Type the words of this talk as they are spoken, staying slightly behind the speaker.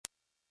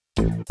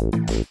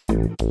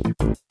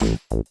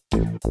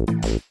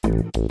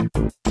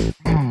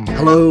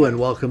Hello and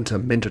welcome to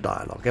Minter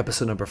Dialogue,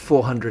 episode number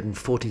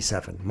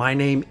 447. My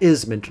name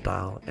is Minter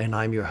Dial and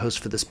I'm your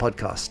host for this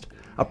podcast,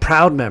 a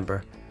proud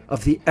member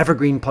of the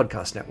Evergreen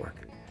Podcast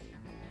Network.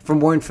 For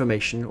more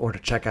information or to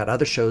check out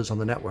other shows on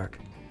the network,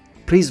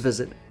 please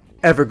visit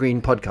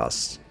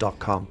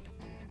evergreenpodcasts.com.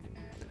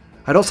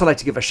 I'd also like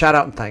to give a shout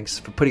out and thanks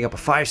for putting up a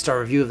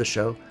 5-star review of the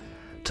show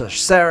to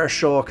Sarah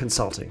Shaw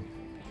Consulting.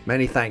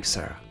 Many thanks,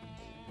 Sarah.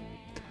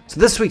 So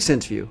this week's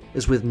interview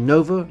is with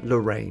Nova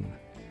Lorraine.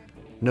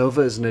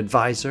 Nova is an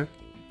advisor,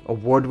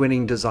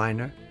 award-winning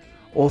designer,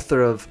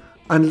 author of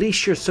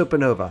Unleash Your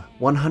Supernova,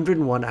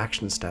 101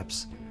 Action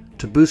Steps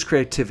to Boost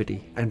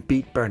Creativity and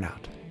Beat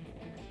Burnout.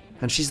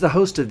 And she's the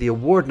host of the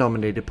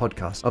award-nominated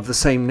podcast of the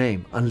same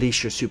name,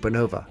 Unleash Your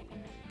Supernova.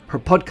 Her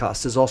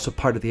podcast is also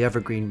part of the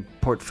Evergreen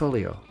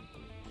portfolio.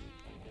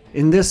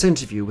 In this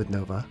interview with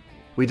Nova,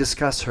 we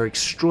discuss her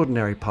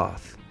extraordinary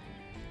path,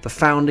 the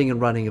founding and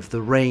running of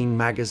The Rain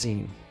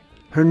magazine,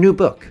 her new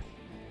book,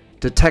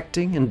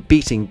 Detecting and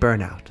Beating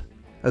Burnout,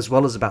 as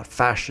well as about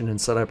fashion and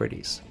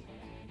celebrities.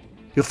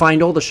 You'll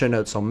find all the show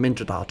notes on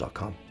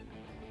minterdial.com.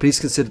 Please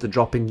consider to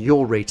drop in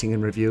your rating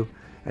and review,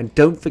 and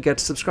don't forget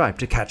to subscribe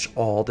to catch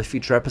all the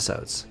future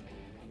episodes.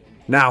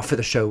 Now for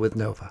the show with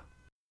Nova.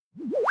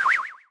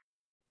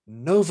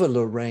 Nova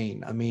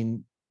Lorraine. I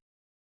mean,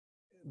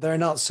 there are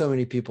not so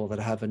many people that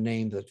have a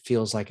name that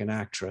feels like an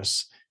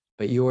actress,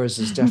 but yours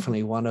is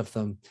definitely one of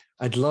them.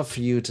 I'd love for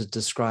you to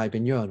describe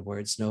in your own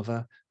words,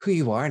 Nova, who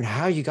you are and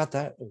how you got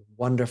that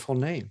wonderful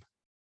name.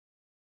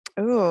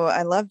 Oh,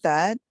 I love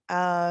that.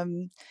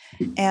 And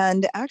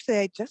actually,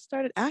 I just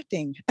started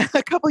acting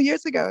a couple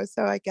years ago,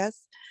 so I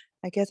guess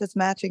it's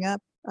matching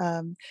up.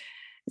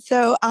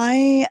 So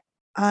I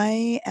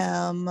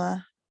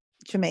am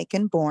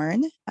Jamaican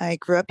born. I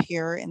grew up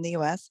here in the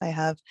U.S. I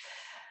have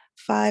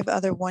 5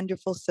 other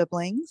wonderful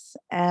siblings,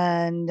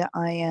 and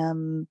I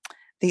am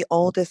the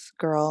oldest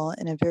girl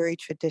in a very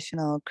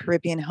traditional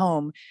Caribbean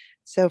home.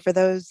 So for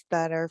those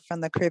that are from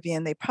the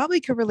Caribbean, they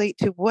probably could relate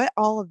to what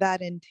all of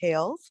that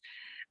entails.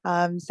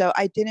 So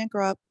I didn't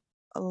grow up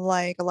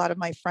like a lot of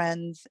my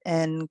friends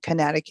in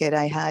Connecticut.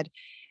 I had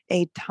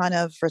a ton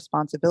of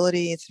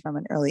responsibilities from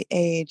an early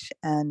age,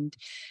 and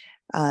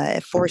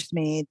it forced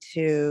me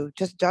to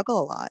just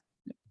juggle a lot.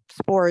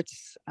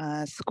 Sports,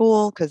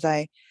 school, because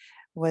I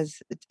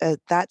was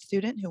that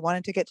student who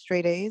wanted to get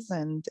straight A's,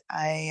 and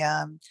I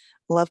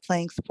loved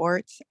playing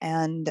sports,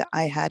 and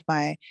I had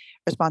my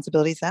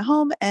responsibilities at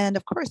home, and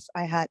of course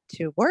I had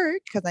to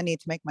work because I need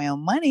to make my own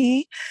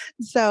money.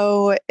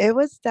 So it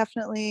was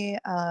definitely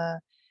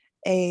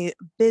a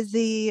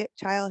busy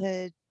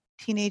childhood,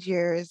 teenage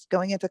years,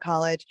 going into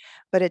college,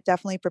 but it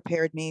definitely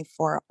prepared me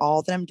for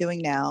all that I'm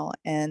doing now,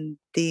 and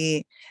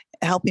the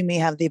helping me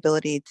have the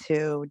ability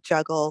to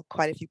juggle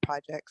quite a few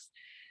projects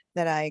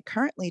that I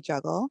currently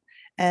juggle.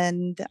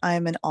 And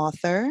I'm an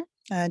author.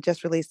 I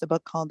just released a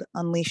book called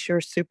Unleash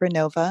Your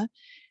Supernova,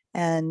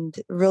 and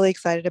really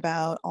excited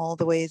about all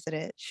the ways that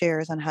it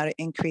shares on how to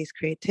increase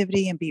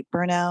creativity and beat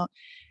burnout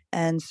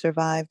and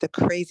survive the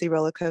crazy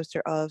roller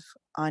coaster of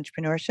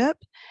entrepreneurship.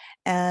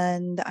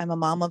 And I'm a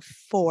mom of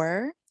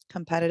 4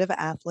 competitive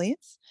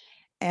athletes.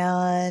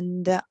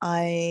 And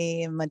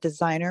I am a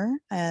designer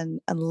and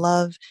I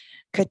love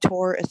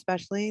couture,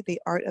 especially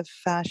the art of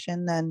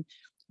fashion, and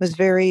was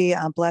very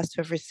blessed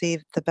to have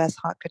received the Best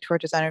Hot Couture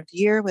Designer of the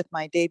Year with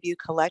my debut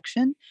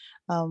collection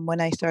when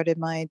I started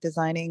my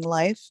designing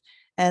life.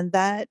 And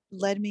that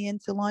led me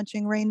into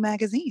launching Rain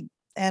magazine.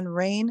 And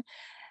Rain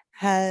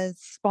has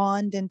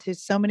spawned into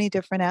so many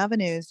different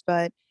avenues,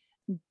 but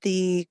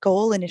the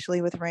goal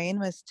initially with Rain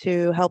was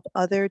to help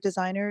other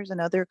designers and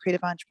other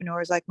creative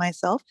entrepreneurs like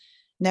myself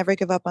never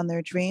give up on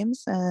their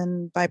dreams,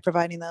 and by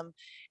providing them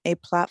a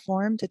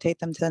platform to take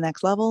them to the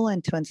next level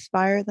and to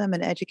inspire them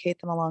and educate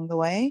them along the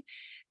way.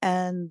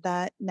 And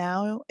that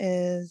now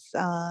is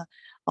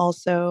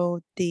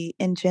also the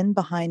engine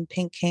behind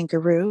Pink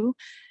Kangaroo,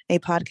 a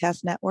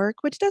podcast network,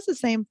 which does the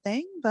same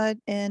thing, but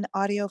in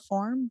audio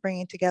form,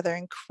 bringing together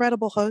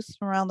incredible hosts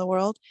from around the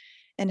world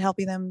and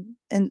helping them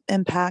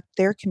impact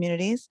their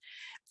communities.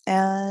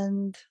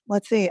 And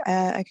let's see,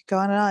 I could go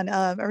on and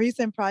on. A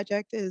recent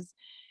project is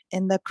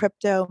in the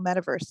crypto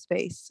metaverse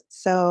space.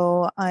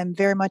 So I'm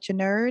very much a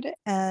nerd,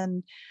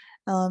 and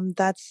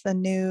that's a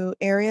new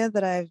area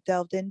that I've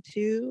delved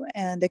into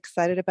and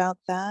excited about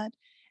that.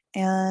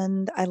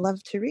 And I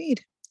love to read.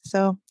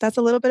 So that's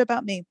a little bit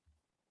about me.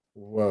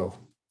 Whoa.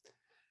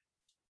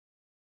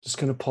 Just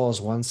going to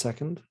pause 1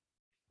 second.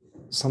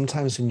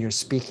 Sometimes when you're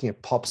speaking,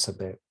 it pops a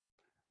bit.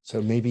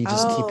 So maybe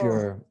just keep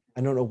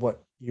I don't know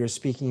what you're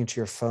speaking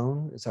into your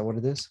phone. Is that what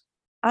it is?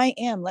 I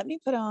am. Let me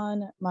put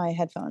on my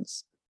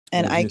headphones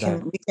and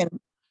we can,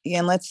 yeah,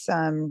 and let's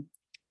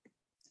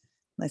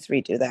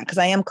redo that because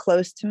I am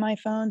close to my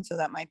phone. So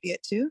that might be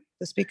it too,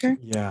 the speaker.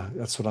 Yeah,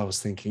 that's what I was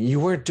thinking.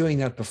 You weren't doing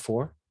that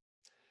before.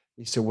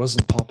 You said it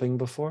wasn't popping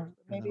before.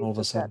 Maybe and all of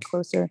a sudden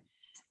closer.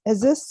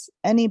 Is this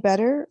any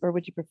better or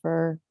would you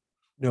prefer?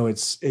 No,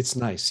 it's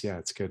nice. Yeah,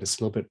 it's good. It's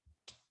a little bit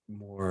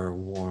more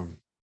warm.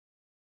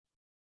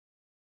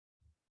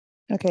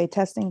 Okay,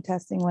 testing,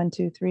 testing, 1,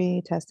 2,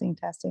 3, testing,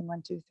 testing,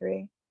 1, 2,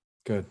 3.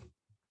 Good.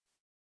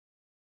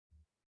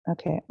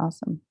 Okay,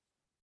 awesome.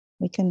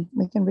 We can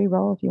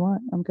re-roll if you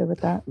want. I'm good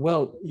with that.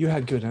 Well, you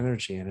had good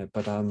energy in it,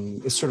 but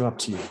it's sort of up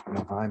to you.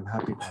 I'm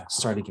happy to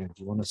start again.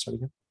 Do you want to start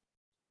again?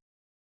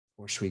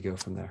 Or should we go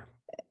from there?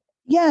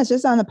 Yeah, it's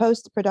just on the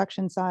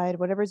post-production side,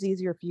 whatever's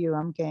easier for you,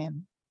 I'm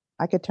game.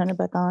 I could turn it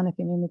back on if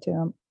you need me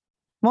to.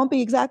 Won't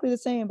be exactly the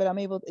same, but I'm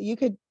able to,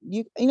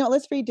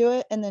 let's redo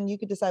it and then you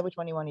could decide which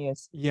one you want to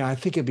use. Yeah, I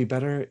think it'd be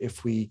better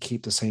if we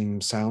keep the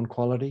same sound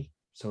quality.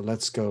 So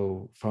let's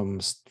go from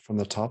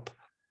the top.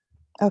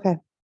 Okay.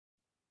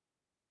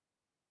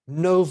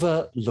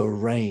 Nova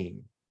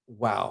Lorraine.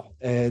 Wow.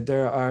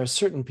 There are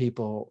certain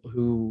people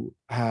who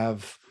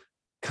have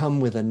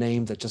come with a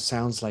name that just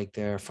sounds like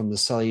they're from the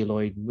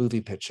celluloid movie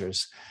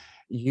pictures.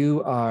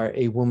 You are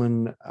a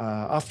woman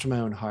after my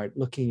own heart,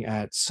 looking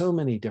at so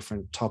many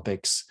different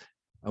topics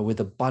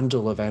with a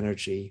bundle of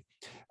energy.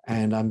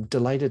 And I'm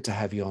delighted to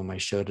have you on my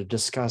show to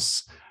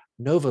discuss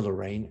Nova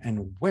Lorraine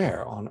and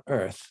where on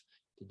earth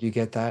did you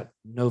get that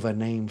Nova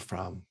name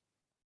from?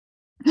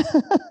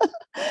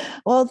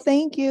 Well,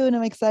 thank you. And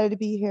I'm excited to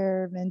be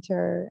here,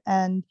 Minter.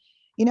 And,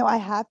 I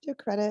have to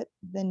credit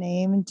the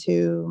name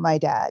to my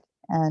dad.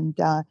 And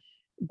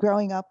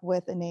growing up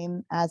with a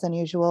name as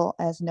unusual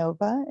as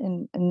Nova,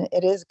 and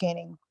it is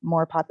gaining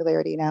more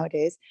popularity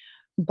nowadays,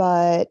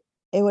 but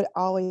it would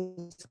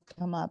always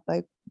come up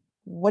like,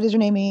 what does your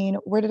name mean?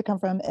 Where did it come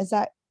from? Is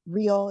that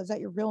real? Is that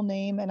your real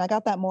name? And I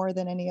got that more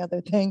than any other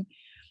thing.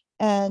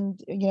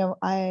 And,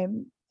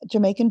 I'm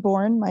Jamaican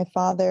born. My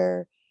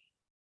father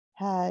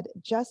had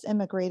just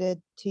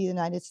immigrated to the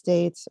United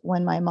States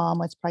when my mom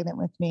was pregnant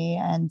with me.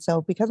 And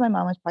so because my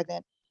mom was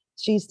pregnant,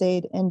 she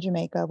stayed in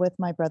Jamaica with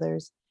my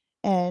brothers.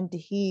 And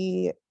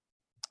he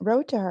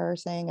wrote to her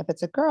saying, if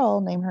it's a girl,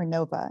 name her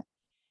Nova.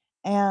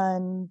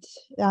 And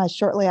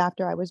shortly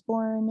after I was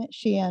born,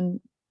 she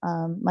and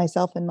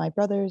myself and my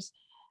brothers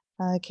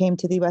came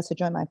to the US to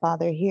join my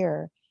father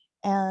here.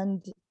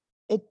 And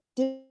it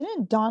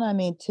didn't dawn on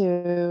me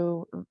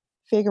to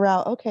figure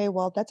out, okay,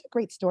 well, that's a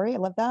great story. I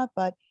love that.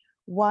 But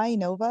why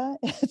Nova?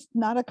 It's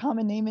not a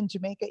common name in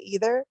Jamaica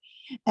either.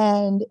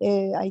 And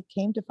I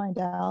came to find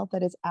out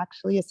that it's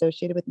actually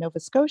associated with Nova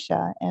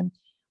Scotia. And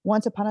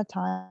once upon a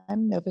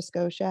time, Nova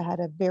Scotia had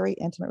a very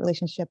intimate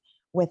relationship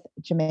with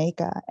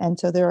Jamaica. And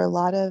so there are a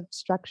lot of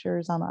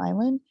structures on the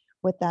island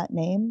with that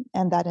name,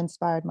 and that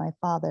inspired my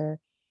father.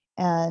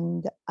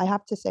 And I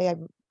have to say, I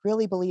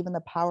really believe in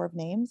the power of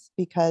names,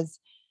 because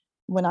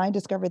when I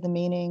discovered the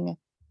meaning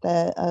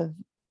of,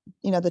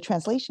 the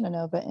translation of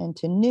Nova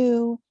into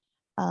new,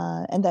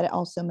 and that it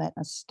also meant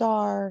a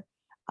star,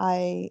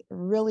 I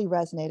really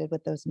resonated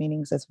with those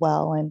meanings as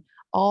well. And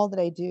all that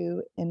I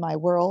do in my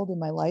world, in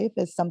my life,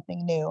 is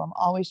something new. I'm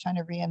always trying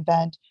to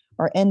reinvent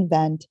or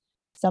invent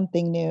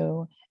something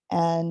new,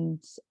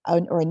 and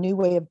or a new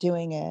way of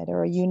doing it,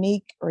 or a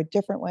unique or a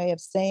different way of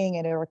saying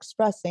it or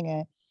expressing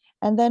it.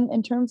 And then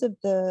in terms of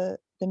the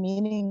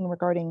meaning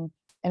regarding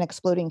an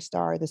exploding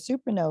star, the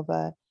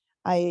supernova,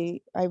 I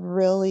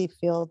really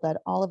feel that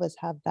all of us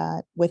have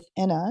that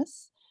within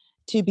us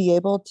to be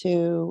able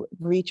to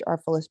reach our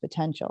fullest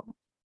potential.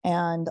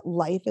 And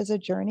life is a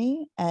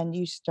journey, and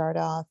you start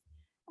off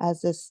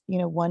as this,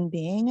 one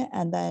being,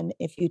 and then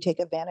if you take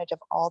advantage of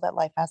all that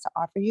life has to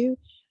offer you,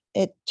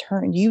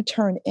 you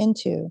turn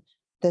into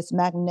this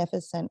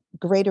magnificent,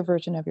 greater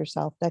version of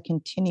yourself that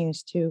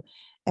continues to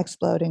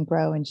explode and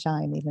grow and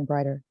shine even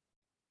brighter.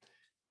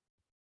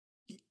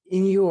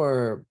 In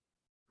your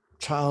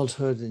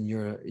childhood and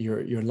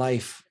your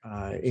life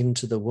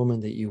into the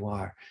woman that you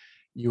are,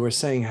 you were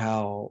saying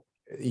how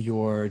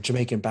your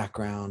Jamaican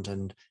background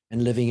and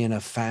living in a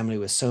family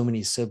with so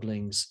many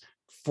siblings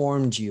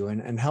formed you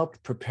and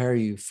helped prepare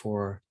you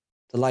for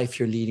the life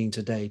you're leading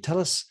today. Tell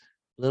us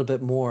a little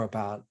bit more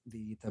about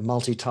the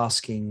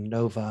multitasking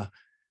Nova,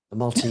 the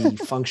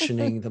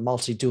multi-functioning, the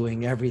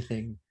multi-doing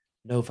everything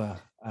Nova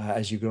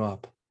as you grew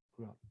up.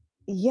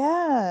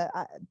 Yeah,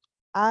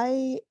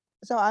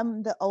 so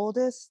I'm the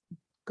oldest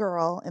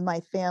girl in my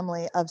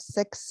family of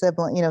 6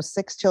 siblings,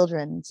 6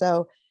 children.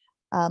 So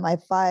I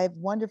have 5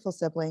 wonderful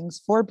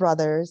siblings, 4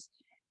 brothers,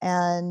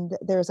 and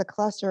there's a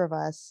cluster of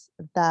us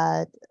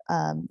that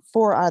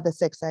 4 out of the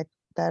 6 that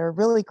are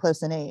really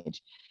close in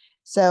age.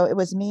 So it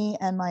was me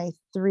and my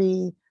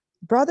 3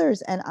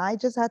 brothers, and I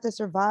just had to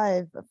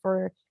survive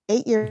for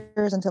 8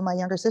 years until my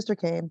younger sister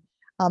came,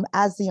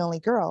 as the only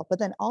girl. But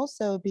then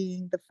also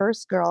being the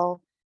first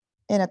girl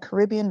in a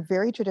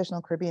very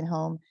traditional Caribbean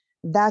home,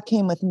 that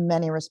came with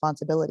many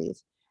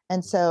responsibilities.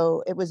 And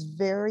so it was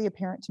very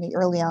apparent to me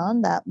early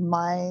on that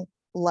my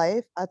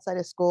life outside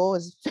of school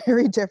was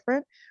very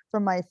different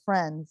from my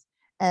friends.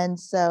 And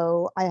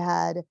so I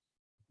had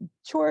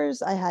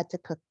chores, I had to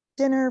cook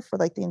dinner for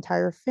like the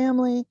entire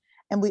family,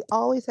 and we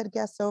always had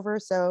guests over.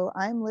 So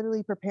I'm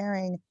literally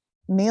preparing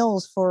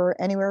meals for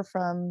anywhere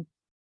from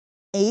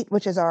 8,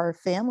 which is our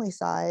family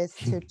size,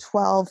 to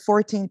 12,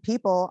 14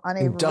 people on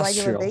a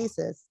regular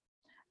basis.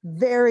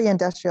 Very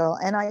industrial.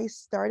 And I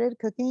started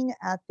cooking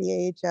at the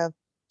age of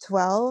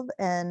 12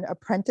 and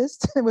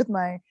apprenticed with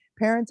my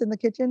parents in the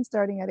kitchen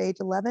starting at age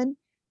 11.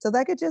 So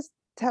that could just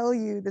tell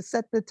you to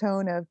set the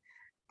tone of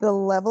the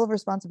level of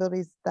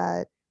responsibilities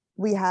that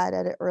we had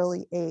at an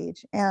early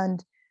age.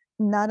 And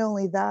not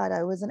only that,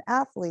 I was an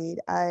athlete.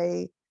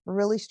 I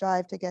really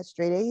strive to get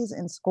straight A's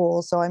in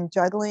school. So I'm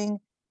juggling,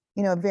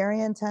 a very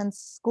intense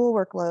school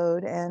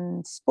workload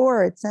and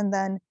sports. And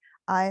then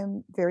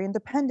I'm very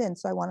independent.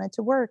 So I wanted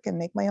to work and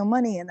make my own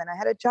money. And then I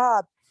had a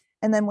job.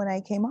 And then when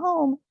I came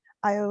home,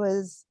 I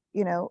was,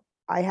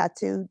 I had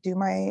to do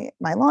my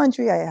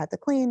laundry. I had to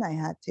clean. I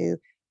had to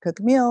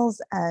cook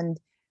meals. And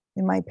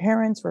my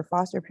parents were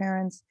foster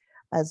parents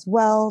as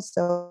well.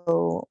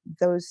 So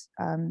those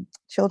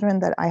children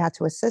that I had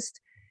to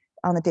assist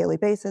on a daily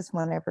basis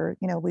whenever,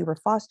 we were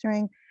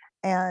fostering.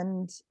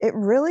 And it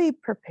really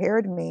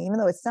prepared me, even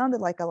though it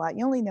sounded like a lot,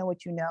 you only know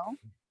what you know.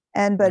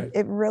 But Right.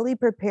 it really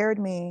prepared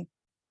me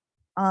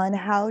on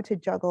how to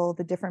juggle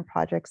the different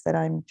projects that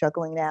I'm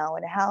juggling now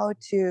and how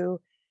to,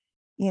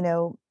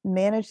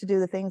 manage to do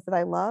the things that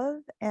I love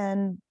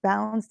and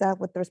balance that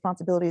with the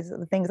responsibilities of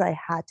the things I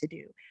had to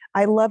do.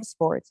 I love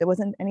sports. It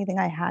wasn't anything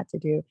I had to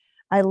do.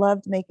 I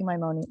loved making my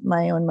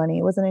own money.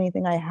 It wasn't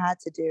anything I had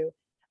to do.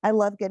 I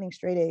love getting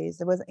straight A's.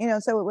 It wasn't,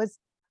 so it was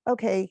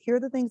okay. Here are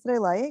the things that I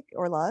like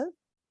or love.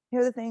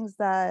 Here are the things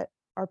that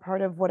are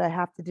part of what I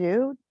have to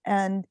do,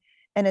 and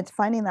it's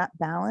finding that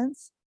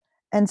balance.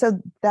 And so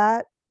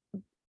that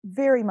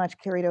very much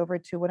carried over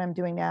to what I'm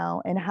doing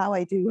now and how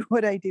I do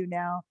what I do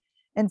now.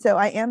 And so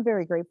I am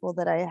very grateful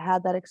that I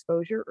had that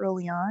exposure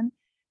early on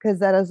because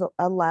that has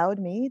allowed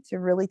me to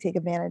really take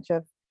advantage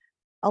of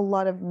a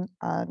lot of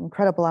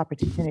incredible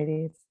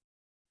opportunities.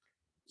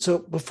 So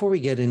before we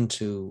get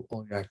into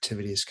all your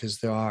activities, because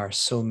there are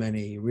so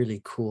many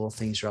really cool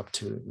things you're up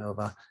to,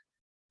 Nova,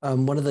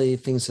 one of the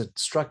things that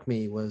struck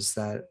me was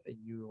that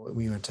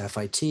we went to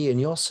FIT, and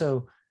you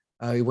also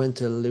you went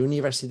to La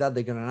Universidad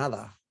de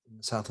Granada in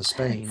the south of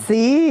Spain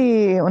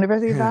Sí, para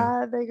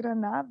Universidad de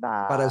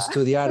Granada.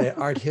 estudiar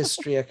art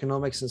history,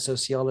 economics, and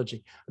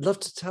sociology. I'd love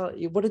to tell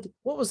you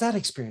what was that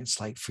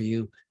experience like for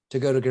you to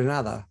go to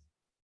Granada?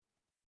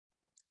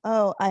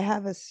 Oh, I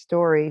have a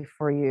story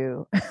for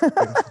you.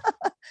 Beautiful.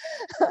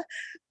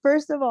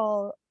 First of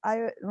all,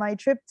 my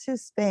trip to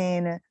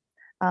Spain,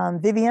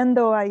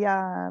 viviendo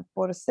allá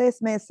por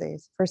 6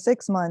 meses, for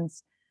 6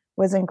 months,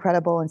 was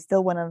incredible and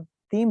still one of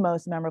the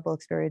most memorable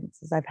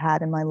experiences I've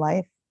had in my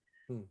life.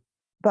 Hmm.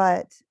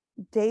 But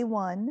day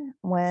one,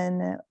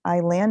 when I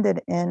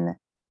landed in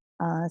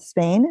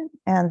Spain,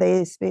 and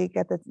they speak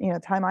at the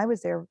time I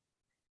was there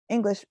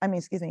English, I mean,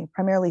 excuse me,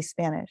 primarily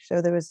Spanish.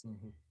 So there was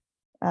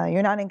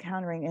you're not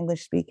encountering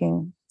English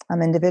speaking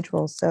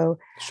individuals. So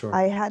Sure.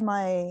 I had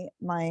my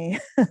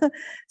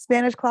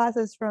Spanish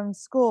classes from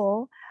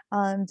school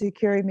to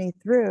carry me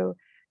through.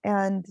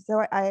 And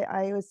so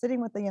I was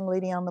sitting with a young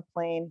lady on the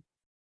plane,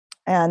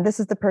 and this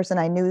is the person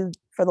I knew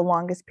for the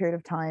longest period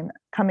of time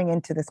coming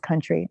into this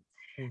country.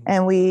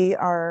 And we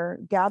are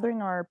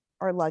gathering our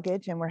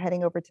luggage, and we're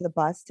heading over to the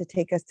bus to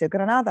take us to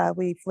Granada.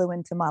 We flew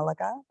into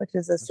Malaga, which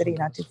is a That's city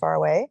not too fantastic. far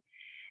away.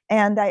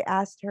 And I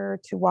asked her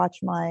to watch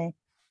my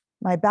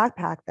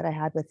backpack that I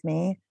had with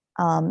me,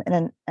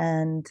 and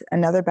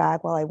another bag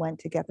while I went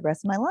to get the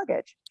rest of my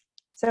luggage.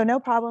 So no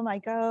problem. I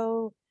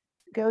go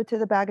to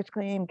the baggage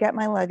claim, get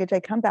my luggage. I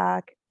come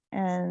back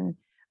and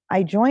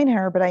I join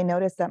her, but I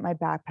notice that my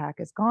backpack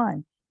is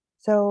gone.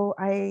 So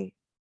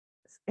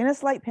in a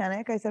slight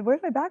panic, I said,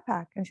 "Where's my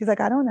backpack?" And she's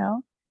like, "I don't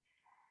know."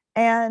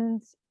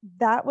 And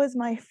that was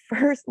my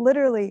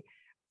literally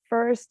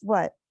first,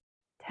 what,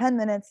 10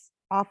 minutes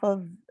off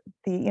of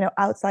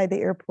outside the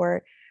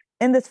airport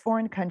in this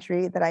foreign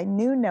country that I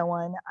knew no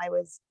one. I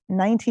was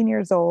 19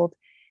 years old.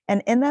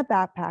 And in that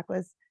backpack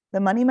was the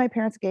money my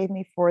parents gave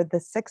me for the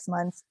 6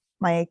 months,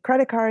 my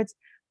credit cards,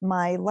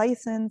 my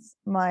license,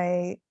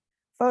 my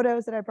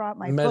photos that I brought,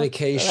 my books, like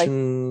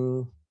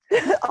Medication.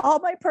 all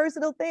my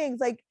personal things,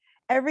 like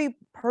every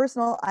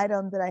personal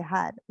item that I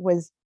had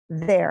was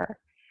there.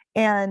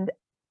 And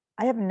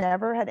I have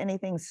never had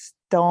anything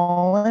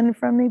stolen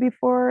from me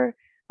before,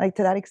 like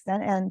to that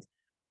extent. And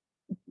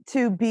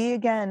to be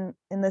again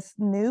in this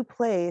new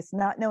place,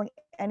 not knowing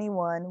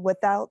anyone,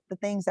 without the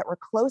things that were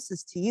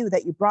closest to you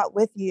that you brought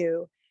with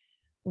you,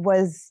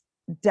 was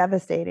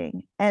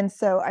devastating. And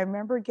so I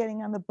remember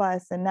getting on the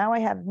bus, and now I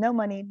have no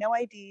money, no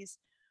IDs,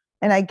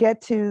 and I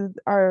get to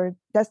our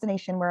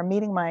destination where I'm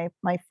meeting my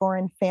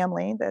foreign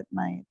family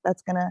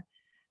that's gonna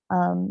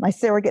my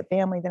surrogate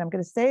family that I'm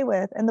gonna stay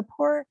with, and the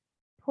poor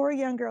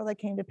young girl that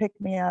came to pick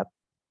me up,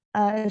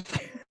 uh,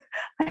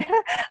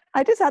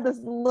 I just had this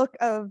look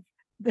of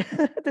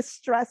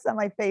distress on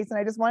my face, and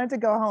I just wanted to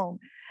go home.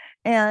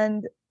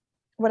 And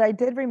what I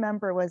did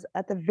remember was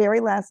at the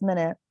very last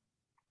minute,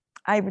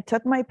 I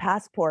took my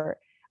passport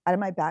out of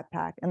my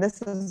backpack, and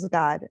this is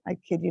God, I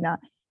kid you not,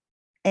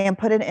 and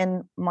put it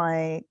in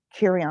my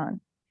carry-on.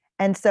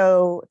 And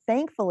so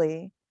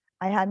thankfully,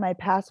 I had my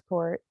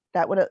passport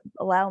that would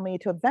allow me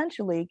to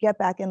eventually get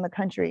back in the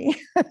country.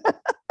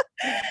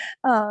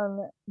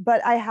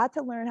 But I had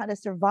to learn how to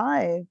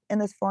survive in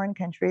this foreign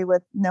country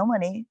with no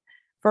money,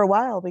 for a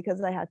while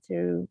because I had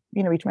to,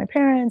 reach my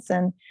parents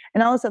and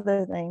all this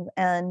other things.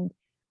 And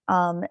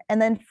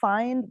then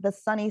find the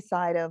sunny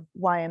side of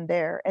why I'm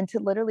there and to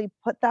literally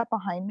put that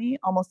behind me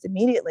almost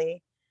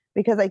immediately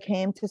because I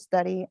came to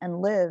study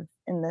and live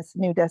in this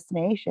new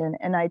destination.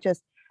 And I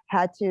just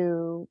had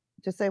to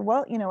just say,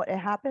 well, it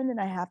happened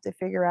and I have to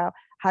figure out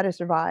how to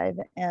survive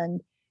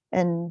and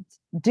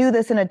do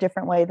this in a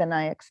different way than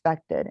I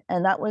expected.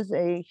 And that was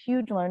a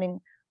huge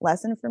learning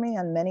lesson for me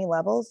on many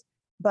levels.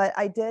 But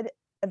I did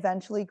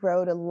eventually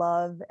grow to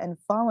love and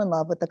fall in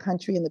love with the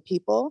country and the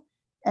people.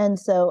 And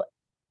so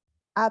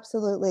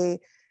absolutely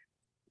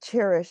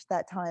cherish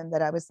that time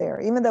that I was there,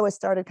 even though it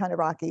started kind of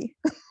rocky.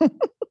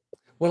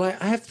 Well, I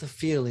have the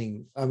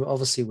feeling,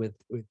 obviously, with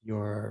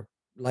your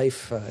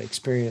life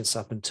experience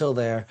up until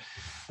there,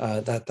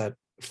 that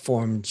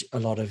formed a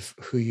lot of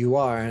who you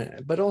are,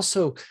 but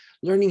also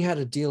learning how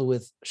to deal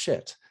with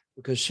shit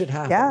because shit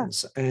Yeah.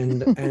 happens,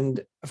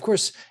 and of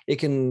course it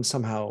can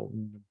somehow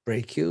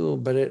break you,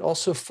 but it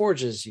also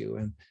forges you,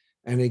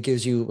 and it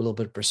gives you a little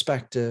bit of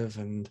perspective,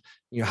 and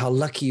how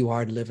lucky you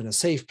are to live in a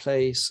safe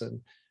place,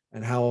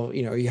 and how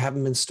you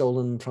haven't been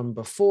stolen from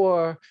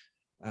before.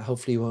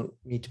 Hopefully you won't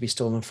need to be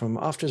stolen from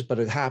afterwards, but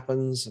it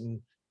happens,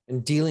 and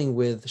dealing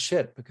with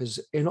shit, because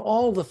in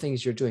all the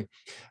things you're doing,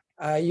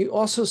 you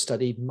also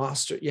studied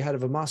you had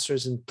a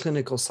master's in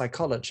clinical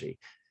psychology.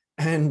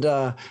 And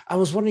I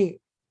was wondering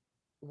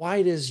why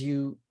it is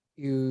you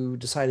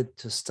decided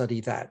to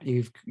study that.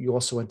 You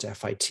also went to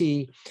FIT,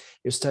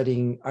 you're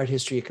studying art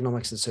history,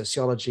 economics, and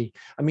sociology.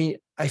 I mean,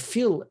 I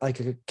feel like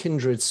a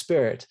kindred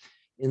spirit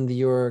in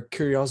your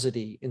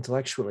curiosity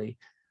intellectually.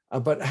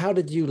 But how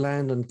did you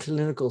land on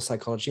clinical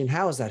psychology, and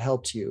how has that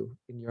helped you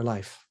in your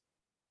life?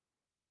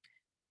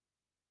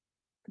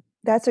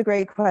 That's a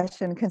great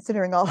question,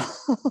 considering all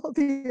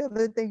the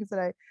other things that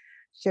I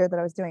shared that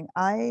I was doing.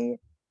 I,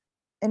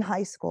 in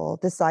high school,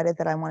 decided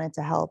that I wanted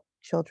to help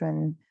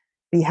children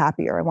be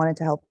happier. I wanted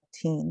to help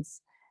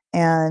teens.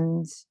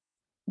 And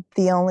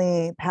the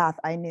only path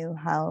I knew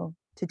how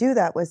to do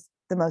that was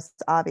the most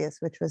obvious,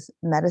 which was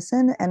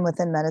medicine. And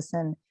within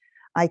medicine,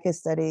 I could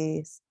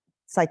study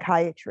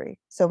psychiatry.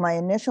 So my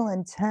initial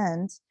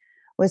intent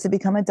was to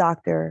become a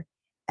doctor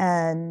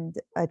and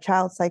a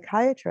child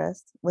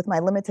psychiatrist with my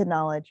limited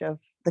knowledge of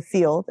the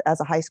field as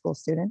a high school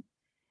student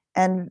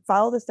and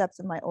follow the steps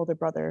of my older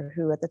brother,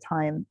 who at the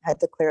time had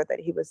declared that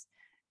he was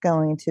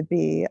going to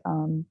be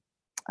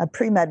a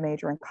pre-med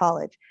major in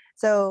college.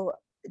 So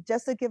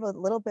just to give a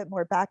little bit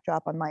more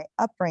backdrop on my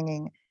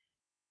upbringing,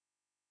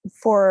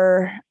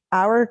 for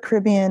our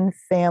Caribbean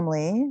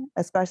family,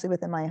 especially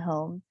within my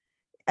home,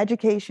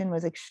 education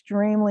was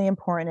extremely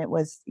important. It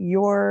was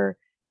your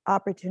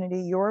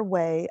opportunity, your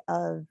way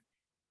of,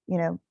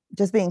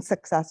 just being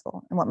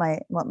successful and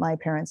what my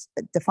parents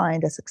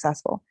defined as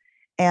successful.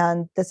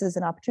 And this is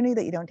an opportunity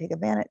that you don't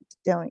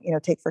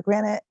take for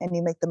granted, and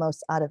you make the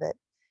most out of it.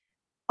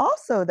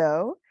 Also,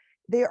 though,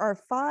 there are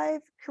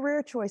 5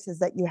 career choices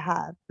that you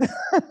have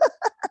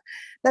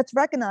that's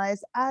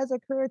recognized as a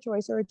career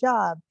choice or a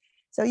job.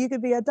 So you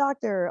could be a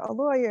doctor, a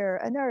lawyer,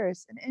 a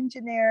nurse, an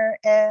engineer,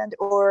 and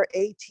or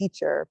a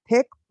teacher.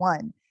 Pick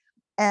one.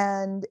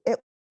 And it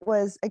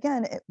was,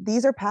 again,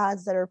 these are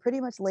paths that are pretty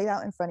much laid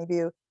out in front of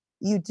you.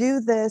 You do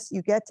this,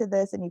 you get to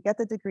this, and you get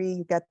the degree,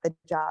 you get the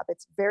job.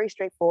 It's very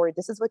straightforward.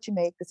 This is what you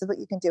make, this is what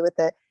you can do with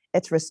it.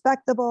 It's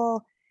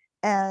respectable.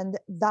 And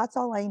that's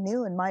all I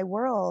knew in my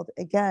world.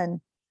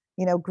 Again,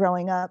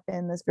 growing up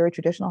in this very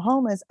traditional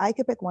home, is I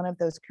could pick one of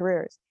those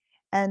careers.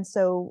 And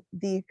so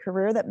the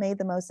career that made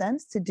the most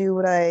sense to do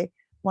what I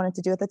wanted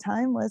to do at the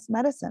time was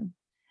medicine.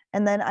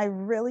 And then I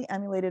really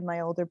emulated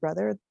my older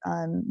brother.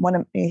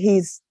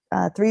 He's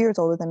 3 years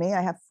older than me.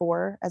 I have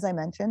 4, as I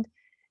mentioned.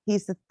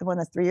 He's the one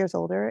that's 3 years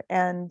older.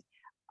 And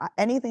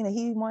anything that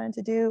he wanted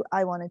to do,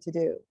 I wanted to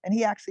do. And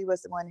he actually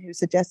was the one who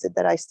suggested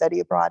that I study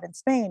abroad in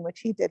Spain,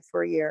 which he did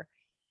for a year.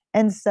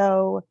 And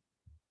so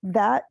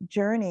that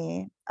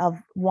journey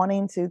of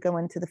wanting to go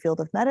into the field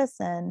of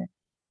medicine,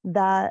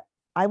 that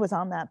I was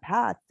on that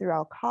path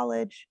throughout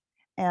college.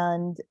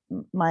 And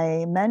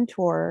my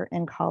mentor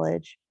in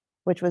college,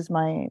 which was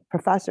my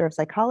professor of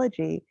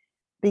psychology,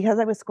 because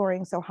I was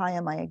scoring so high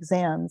on my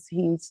exams,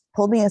 he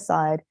pulled me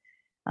aside.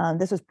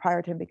 This was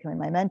prior to him becoming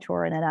my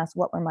mentor, and I asked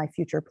what were my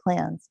future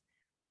plans.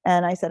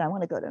 And I said, I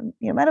want to go to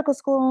medical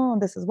school,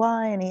 and this is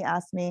why. And he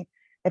asked me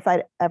if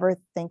I'd ever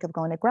think of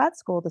going to grad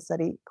school to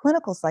study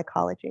clinical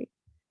psychology.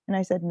 And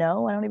I said,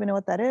 no, I don't even know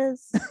what that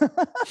is.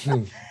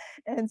 Hmm.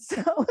 and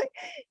so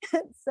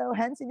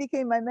hence he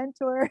became my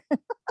mentor.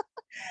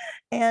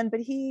 But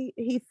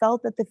he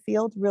felt that the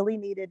field really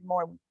needed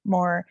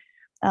more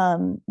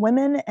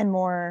women and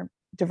more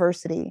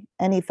diversity.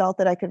 And he felt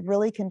that I could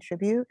really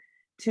contribute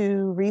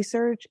to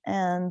research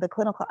and the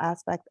clinical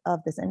aspect of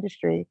this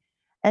industry.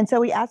 And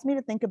so he asked me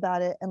to think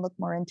about it and look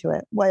more into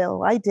it.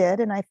 Well, I did,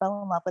 and I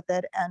fell in love with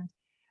it. And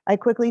I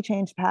quickly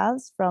changed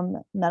paths from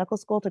medical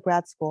school to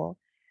grad school.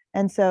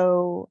 And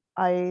so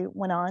I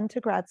went on to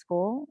grad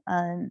school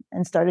and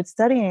started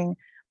studying.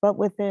 But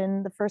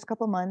within the first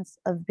couple months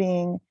of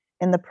being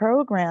in the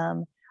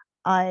program,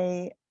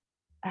 I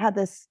had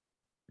this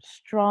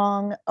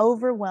strong,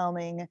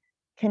 overwhelming,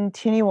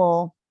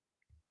 continual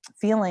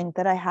feeling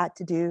that I had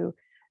to do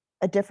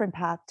a different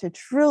path to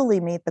truly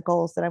meet the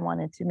goals that I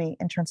wanted to meet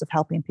in terms of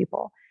helping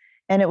people.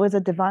 And it was a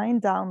divine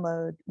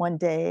download one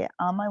day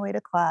on my way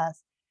to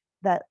class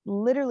that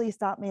literally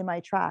stopped me in my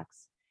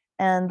tracks.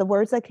 And the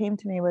words that came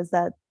to me was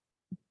that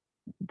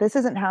this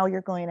isn't how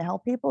you're going to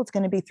help people. It's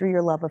going to be through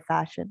your love of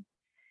fashion.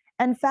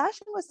 And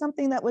fashion was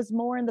something that was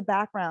more in the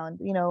background.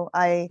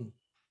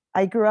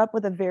 I grew up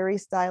with a very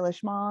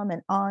stylish mom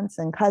and aunts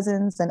and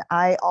cousins, and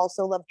I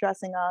also loved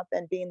dressing up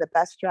and being the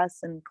best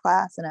dressed in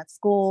class and at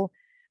school.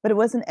 But it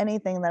wasn't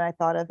anything that I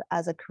thought of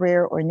as a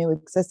career or knew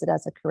existed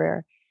as a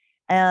career.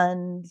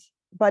 And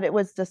but it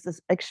was just this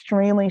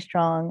extremely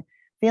strong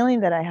feeling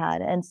that I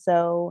had. And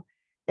so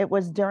it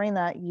was during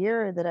that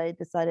year that I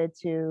decided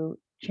to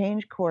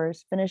change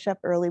course, finish up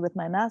early with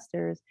my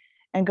master's,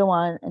 and go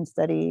on and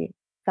study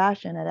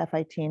fashion at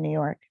FIT in New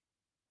York.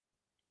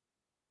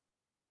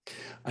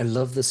 I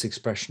love this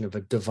expression of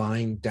a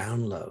divine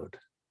download.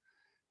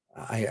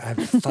 I have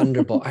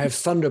thunderbolt. I have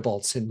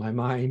thunderbolts in my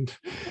mind.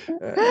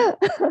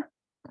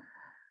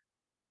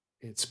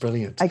 It's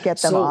brilliant. I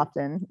get them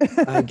often.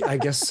 I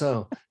guess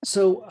so.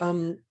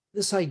 So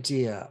this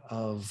idea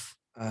of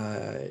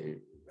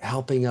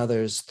helping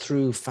others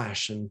through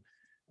fashion,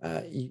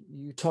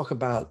 you talk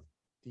about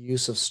the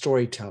use of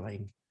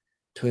storytelling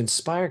to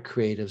inspire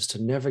creatives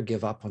to never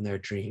give up on their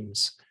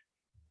dreams.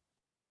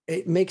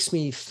 It makes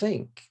me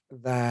think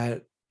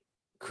that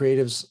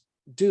creatives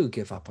do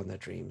give up on their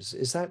dreams.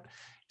 Is that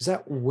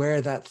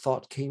where that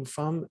thought came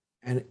from?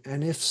 And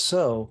if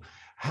so,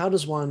 how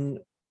does one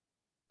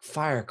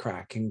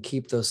firecrack and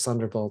keep those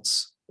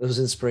thunderbolts, those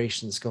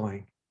inspirations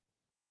going?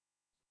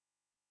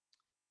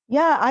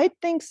 Yeah, I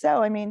think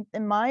so. I mean,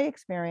 in my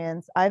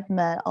experience, I've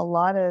met a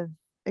lot of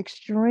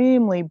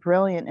extremely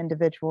brilliant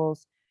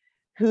individuals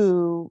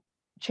who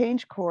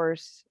changed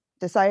course,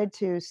 decided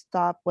to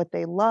stop what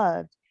they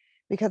loved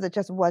because it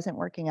just wasn't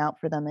working out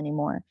for them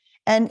anymore.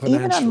 And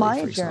even on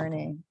my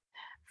journey,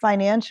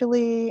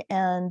 financially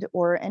and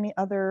or any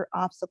other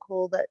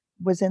obstacle that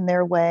was in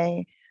their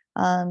way,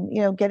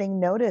 getting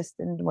noticed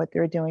in what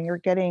they're doing or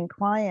getting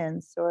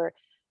clients or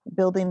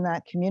building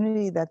that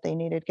community that they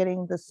needed,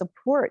 getting the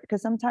support,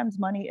 because sometimes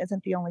money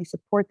isn't the only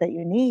support that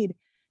you need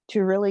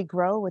to really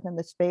grow within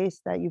the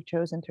space that you've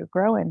chosen to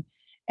grow in.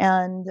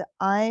 And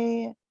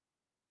I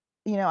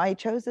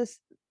chose this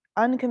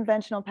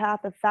unconventional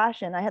path of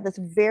fashion. I had this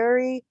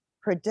very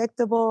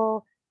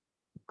predictable,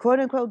 quote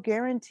unquote,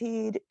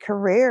 guaranteed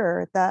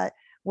career that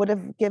would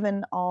have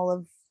given all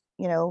of,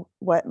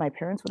 what my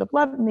parents would have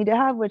loved me to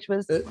have, which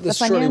was this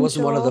surely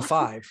wasn't one of the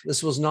five.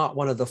 This was not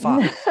one of the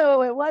five.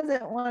 No, it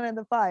wasn't one of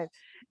the five.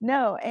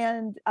 No.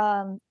 And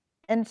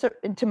so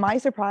and to my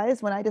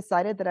surprise, when I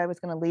decided that I was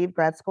going to leave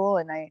grad school,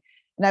 and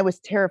I was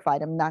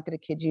terrified, I'm not going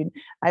to kid you,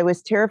 I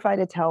was terrified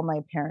to tell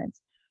my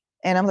parents.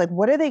 And I'm like,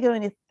 what are they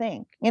going to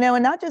think? And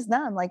not just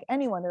them, like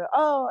anyone. They're,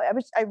 oh,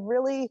 I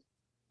really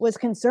was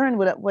concerned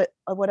with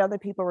what other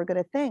people were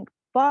going to think.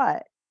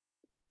 But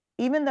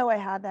even though I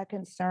had that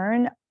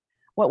concern,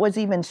 what was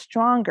even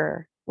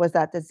stronger was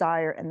that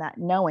desire and that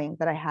knowing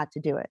that I had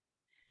to do it.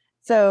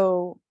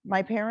 So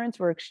my parents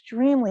were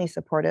extremely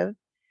supportive,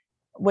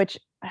 which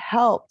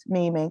helped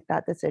me make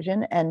that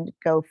decision and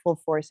go full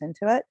force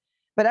into it.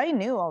 But I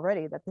knew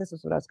already that this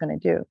is what I was going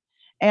to do.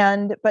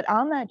 But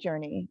on that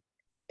journey,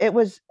 it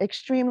was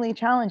extremely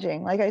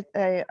challenging. Like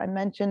I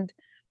mentioned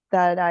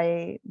that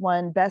I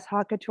won Best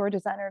Haute Couture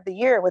Designer of the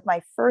Year with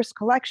my first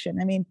collection.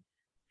 I mean,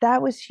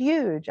 that was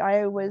huge.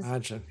 I was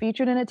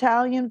featured in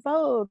Italian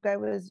Vogue. I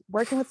was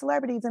working with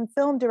celebrities and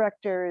film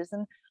directors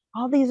and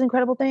all these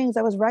incredible things.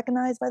 I was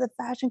recognized by the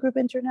Fashion Group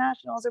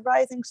International as a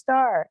rising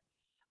star.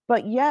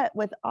 But yet,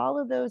 with all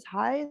of those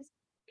highs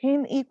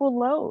came equal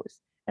lows.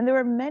 And there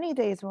were many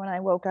days when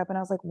I woke up and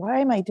I was like, why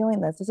am I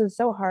doing this? This is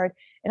so hard.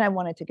 And I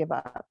wanted to give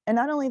up. And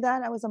not only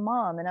that, I was a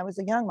mom and I was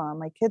a young mom.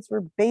 My kids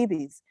were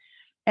babies.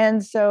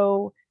 And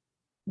so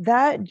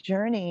that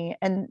journey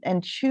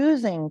and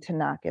choosing to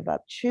not give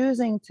up,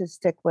 choosing to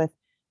stick with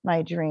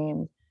my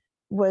dreams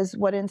was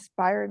what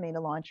inspired me to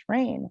launch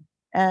Rain.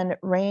 And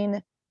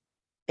Rain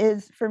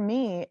is, for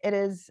me, it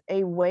is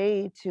a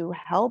way to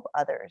help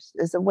others.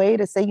 It's a way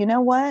to say, you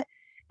know what?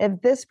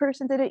 If this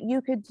person did it,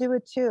 you could do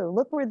it too.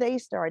 Look where they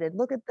started.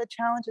 Look at the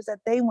challenges that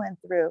they went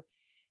through.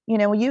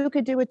 You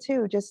could do it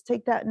too. Just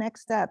take that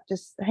next step.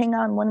 Just hang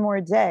on one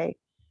more day.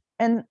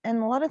 And a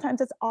lot of times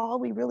that's all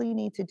we really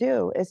need to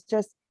do is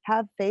just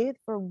have faith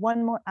for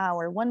one more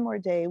hour, one more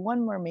day,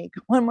 one more week,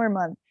 one more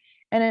month,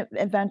 and it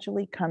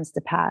eventually comes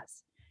to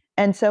pass.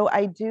 And so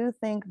I do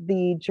think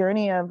the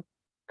journey of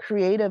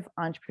creative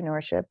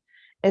entrepreneurship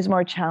is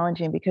more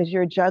challenging because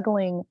you're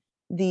juggling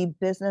the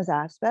business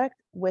aspect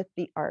with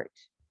the art.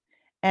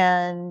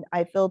 And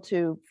I feel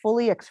to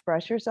fully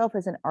express yourself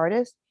as an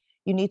artist,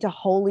 you need to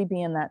wholly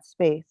be in that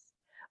space.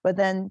 But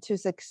then to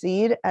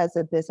succeed as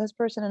a business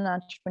person and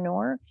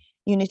entrepreneur,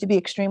 you need to be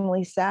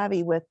extremely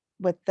savvy with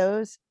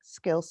those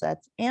skill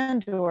sets,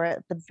 and or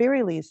at the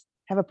very least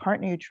have a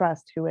partner you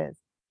trust who is.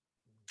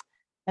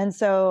 And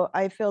so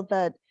I feel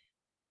that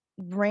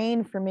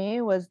Rain for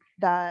me was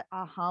that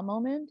aha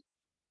moment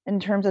in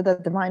terms of the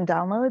divine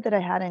download that I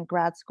had in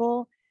grad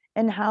school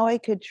and how I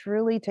could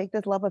truly take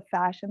this love of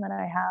fashion that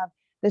I have,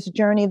 this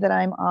journey that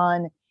I'm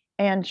on,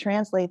 and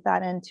translate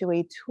that into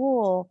a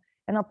tool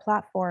and a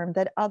platform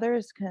that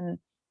others can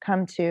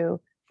come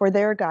to for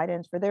their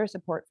guidance, for their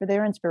support, for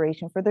their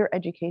inspiration, for their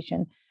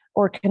education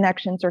or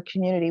connections or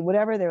community,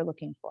 whatever they're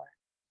looking for.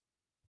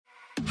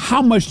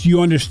 How much do you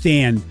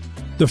understand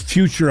the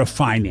future of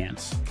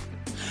finance?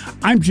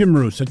 I'm Jim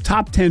Roos, a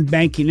top 10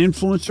 banking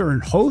influencer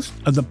and host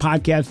of the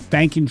podcast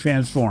Banking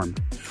Transformed,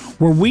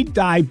 where we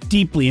dive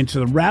deeply into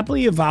the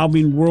rapidly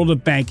evolving world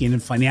of banking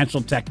and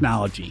financial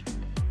technology.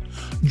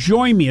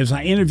 Join me as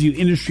I interview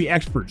industry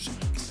experts,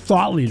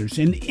 thought leaders,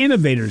 and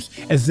innovators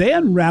as they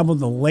unravel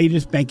the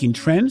latest banking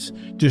trends,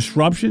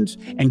 disruptions,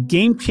 and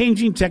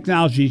game-changing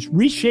technologies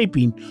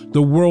reshaping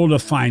the world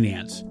of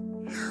finance.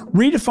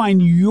 Redefine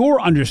your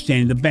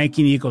understanding of the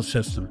banking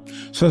ecosystem.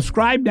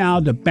 Subscribe now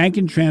to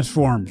Banking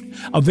Transformed,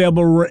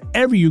 available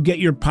wherever you get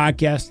your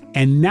podcast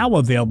and now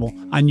available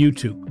on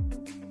YouTube.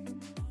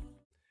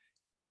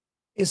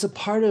 Is a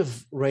part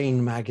of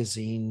Rain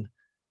magazine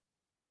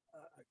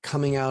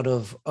coming out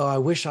of, oh, I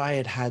wish I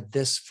had had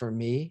this for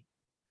me?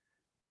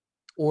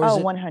 Or is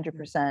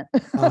 100%. I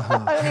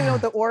don't even know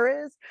what the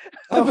or is.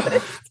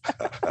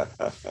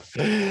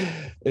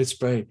 It's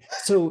great.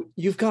 So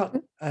you've got,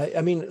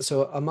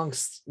 so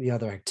amongst the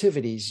other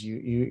activities,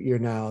 you're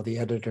now the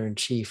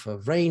editor-in-chief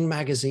of Rain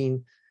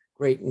magazine.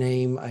 Great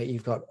name.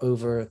 You've got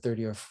over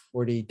 30 or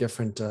 40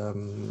 different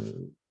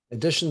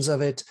editions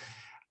of it.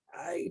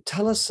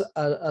 Tell us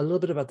a little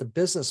bit about the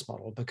business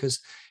model, because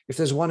if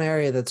there's one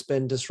area that's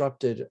been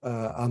disrupted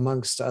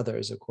amongst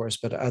others, of course,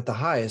 but at the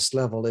highest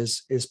level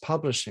is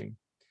publishing.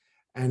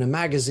 And a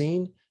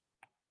magazine,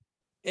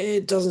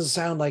 it doesn't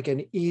sound like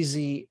an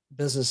easy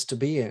business to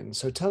be in.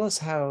 So tell us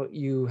how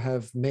you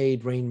have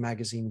made Rain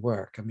magazine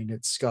work. I mean,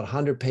 it's got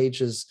 100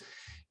 pages,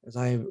 as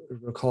I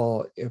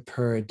recall,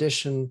 per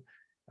edition.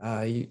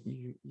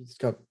 It's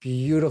got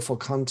beautiful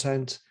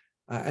content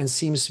and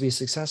seems to be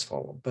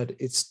successful, but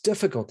it's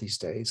difficult these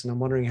days. And I'm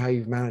wondering how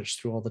you've managed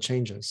through all the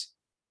changes.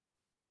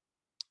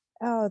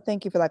 Oh,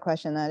 thank you for that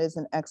question. That is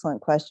an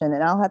excellent question.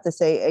 And I'll have to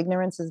say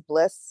ignorance is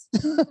bliss.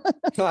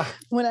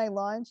 When I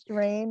launched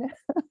Rain,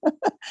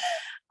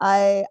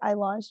 I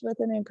launched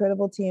with an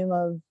incredible team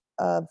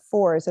of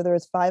 4. So there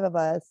was 5 of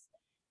us.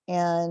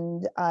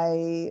 And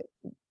I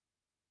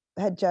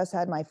had just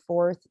had my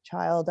 4th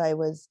child. I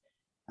was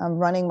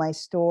running my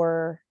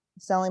store,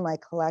 selling my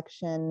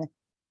collection.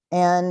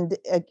 And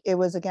it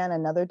was, again,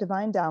 another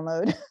divine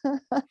download.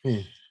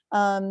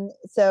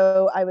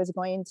 So I was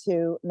going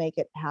to make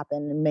it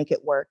happen and make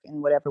it work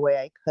in whatever way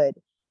I could.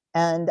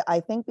 And I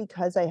think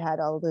because I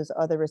had all those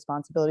other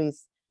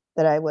responsibilities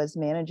that I was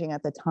managing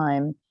at the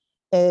time,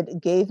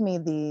 it gave me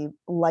the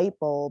light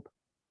bulb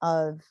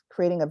of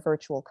creating a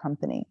virtual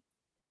company.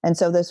 And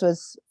so this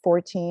was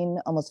 14,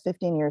 almost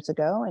 15 years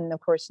ago. And of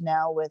course,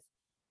 now with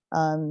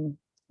COVID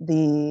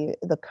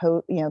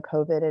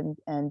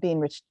and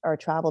being our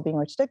travel being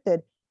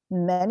restricted,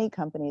 many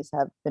companies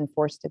have been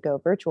forced to go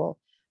virtual.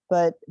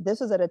 But this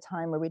was at a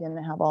time where we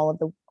didn't have all of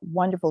the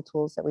wonderful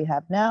tools that we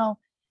have now.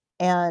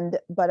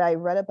 But I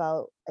read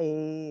about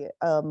a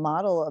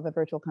model of a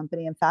virtual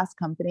company and Fast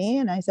Company.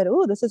 And I said,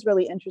 oh, this is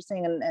really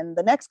interesting. And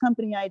the next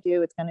company I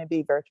do, it's going to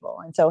be virtual.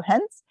 And so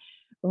hence,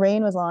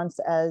 Rain was launched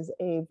as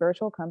a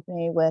virtual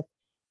company with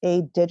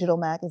a digital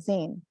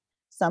magazine,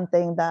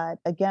 something that,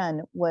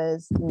 again,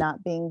 was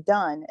not being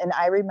done. And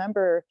I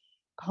remember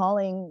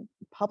calling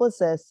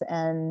publicists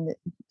and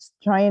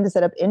trying to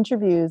set up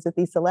interviews with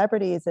these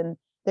celebrities, and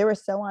they were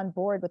so on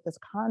board with this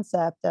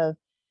concept of,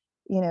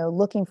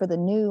 looking for the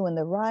new and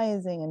the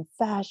rising in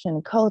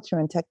fashion, culture,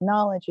 and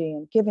technology,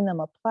 and giving them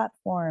a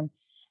platform.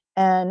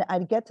 And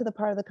I'd get to the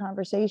part of the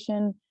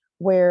conversation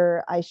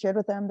where I shared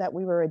with them that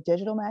we were a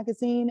digital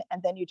magazine,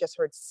 and then you just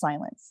heard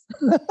silence.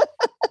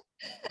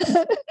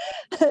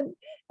 And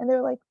they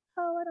were like,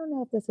 oh, I don't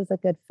know if this is a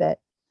good fit.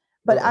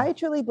 But I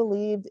truly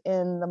believed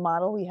in the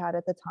model we had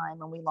at the time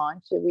when we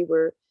launched it. We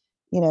were,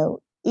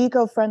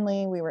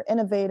 eco-friendly, we were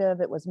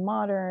innovative, it was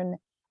modern.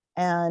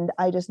 And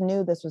I just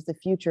knew this was the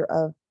future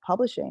of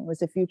publishing, was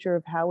the future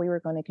of how we were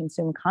going to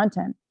consume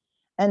content.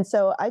 And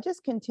so I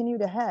just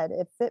continued ahead.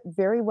 It fit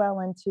very well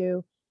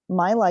into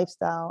my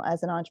lifestyle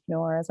as an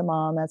entrepreneur, as a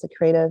mom, as a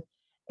creative.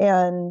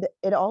 And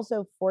it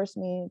also forced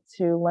me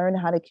to learn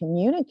how to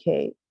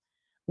communicate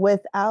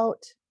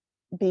without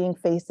being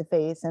face to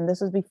face. And this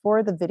was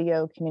before the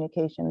video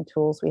communication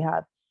tools we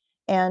have.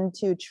 And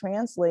to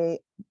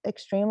translate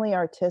extremely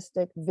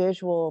artistic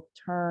visual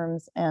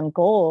terms and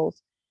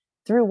goals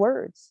through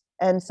words.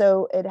 And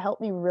so it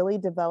helped me really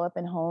develop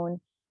and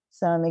hone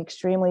some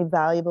extremely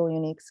valuable,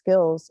 unique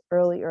skills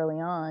early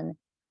on,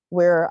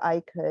 where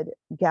I could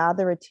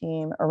gather a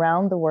team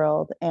around the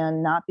world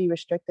and not be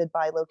restricted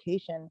by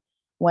location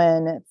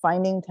when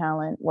finding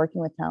talent,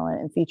 working with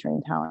talent, and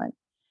featuring talent.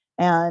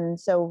 And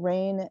so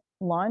Rain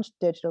launched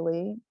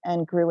digitally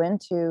and grew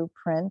into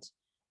print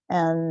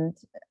And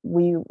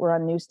we were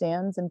on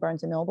newsstands in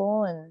Barnes and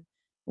Noble, and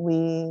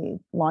we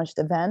launched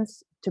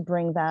events to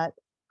bring that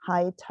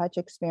high touch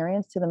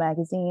experience to the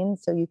magazine,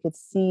 so you could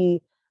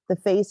see the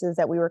faces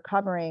that we were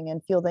covering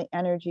and feel the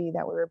energy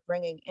that we were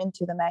bringing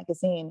into the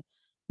magazine.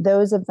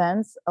 Those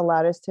events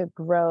allowed us to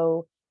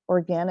grow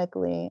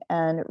organically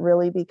and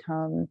really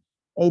become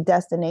a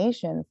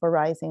destination for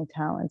rising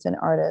talents and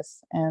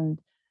artists and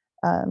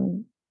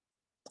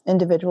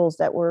individuals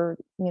that were,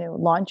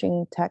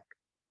 launching tech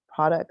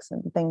products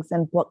and things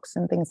and books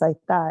and things like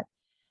that.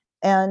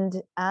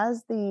 And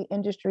as the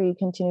industry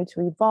continued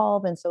to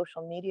evolve and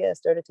social media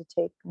started to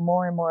take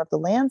more and more of the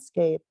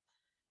landscape,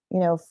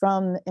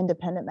 from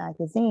independent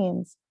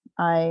magazines,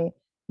 I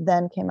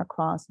then came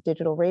across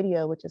digital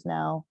radio, which is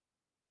now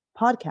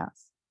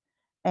podcasts,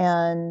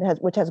 and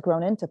which has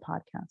grown into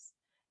podcasts,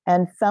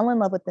 and fell in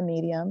love with the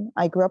medium.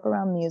 I grew up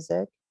around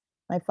music.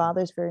 My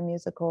father's very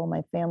musical.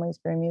 My family's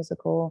very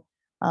musical.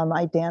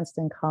 I danced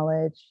in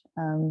college.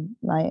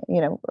 My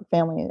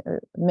family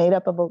are made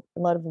up of a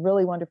lot of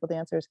really wonderful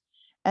dancers.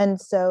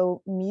 And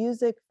so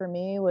music for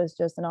me was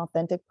just an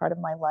authentic part of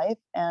my life.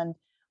 And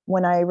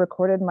when I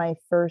recorded my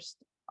first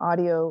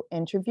audio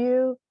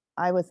interview,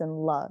 I was in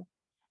love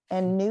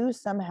and knew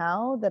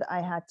somehow that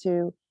I had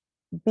to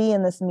be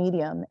in this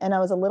medium. And I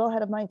was a little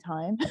ahead of my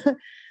time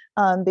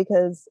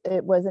because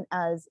it wasn't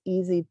as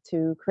easy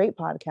to create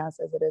podcasts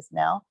as it is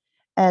now.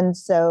 And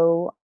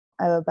so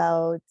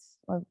about,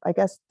 I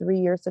guess, 3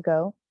 years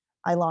ago,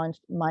 I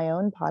launched my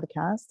own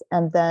podcast,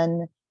 and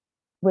then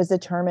was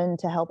determined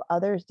to help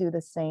others do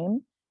the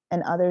same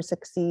and others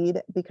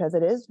succeed, because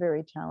it is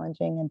very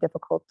challenging and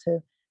difficult to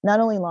not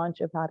only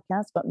launch a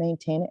podcast, but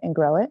maintain it and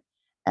grow it.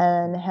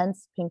 And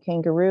hence Pink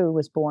Kangaroo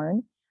was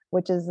born,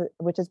 which is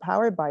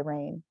powered by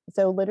Rain.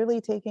 So literally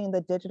taking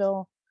the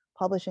digital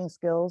publishing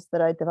skills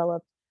that I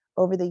developed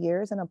over the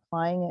years and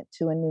applying it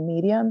to a new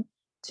medium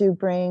to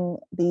bring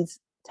these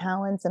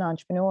talents and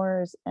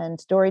entrepreneurs and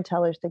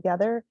storytellers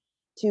together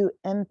to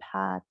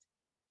impact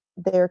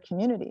their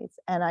communities.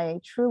 And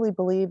I truly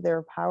believe there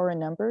are power in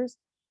numbers,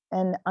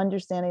 and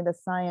understanding the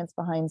science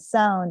behind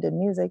sound and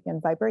music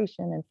and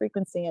vibration and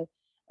frequency.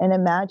 And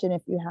imagine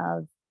if you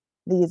have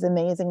these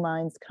amazing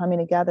minds coming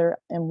together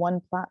in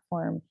one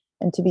platform,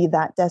 and to be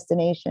that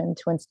destination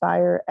to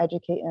inspire,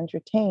 educate, and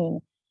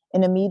entertain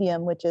in a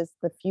medium which is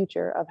the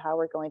future of how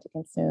we're going to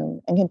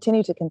consume and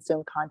continue to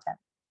consume content.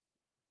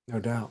 No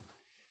doubt.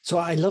 So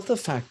I love the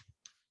fact,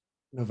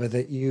 Nova,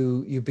 that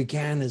you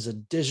began as a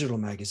digital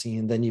magazine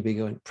and then you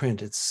began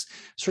print. It's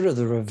sort of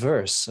the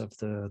reverse of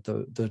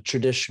the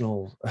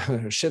traditional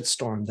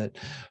shitstorm that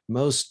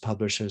most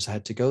publishers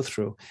had to go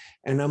through.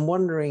 And I'm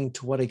wondering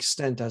to what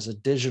extent, as a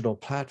digital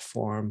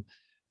platform,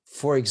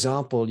 for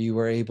example, you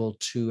were able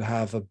to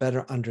have a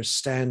better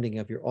understanding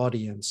of your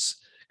audience,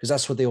 because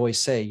that's what they always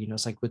say.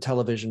 It's like with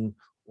television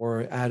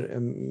or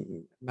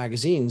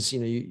magazines.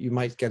 You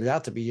might get it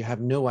out there, but you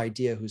have no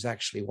idea who's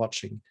actually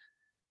watching.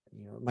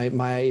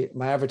 My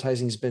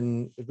advertising's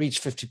been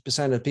reached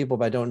 50% of people,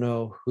 but I don't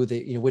know who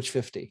which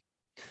 50.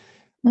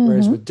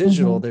 Whereas with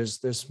digital,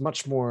 there's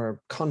much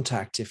more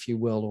contact, if you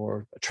will,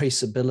 or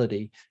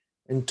traceability.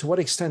 And to what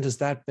extent has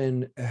that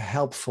been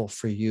helpful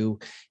for you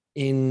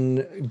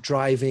in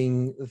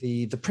driving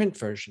the print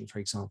version, for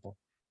example?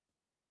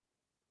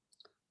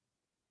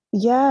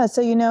 Yeah.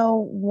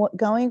 So,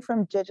 going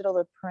from digital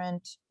to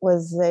print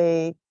was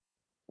a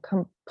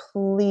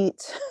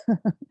complete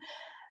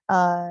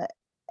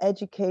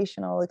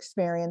educational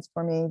experience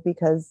for me,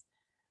 because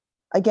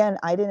again,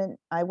 I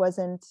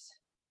wasn't,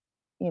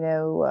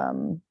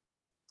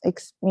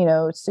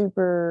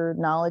 super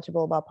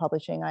knowledgeable about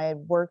publishing. I had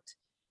worked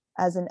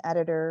as an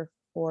editor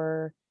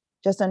for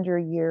just under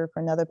a year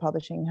for another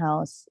publishing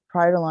house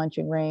prior to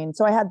launching Rain.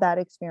 So I had that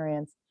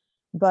experience.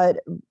 But,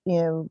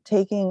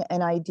 taking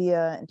an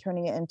idea and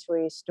turning it into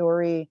a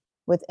story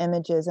with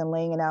images and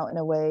laying it out in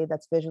a way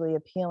that's visually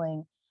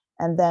appealing,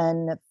 and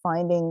then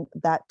finding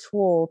that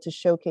tool to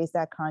showcase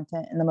that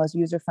content in the most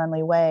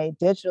user-friendly way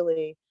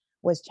digitally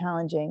was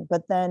challenging.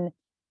 But then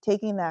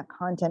taking that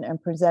content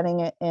and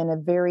presenting it in a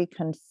very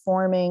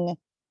conforming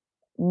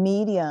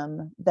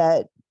medium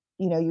that,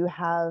 you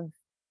have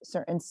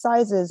certain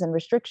sizes and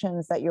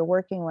restrictions that you're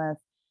working with,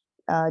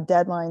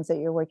 deadlines that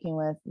you're working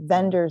with,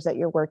 vendors that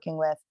you're working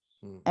with.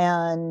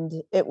 And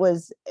it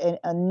was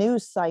a new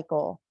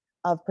cycle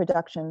of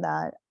production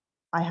that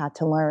I had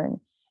to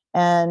learn.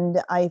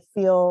 And I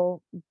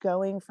feel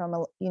going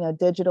from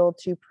digital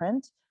to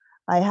print,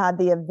 I had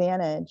the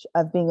advantage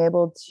of being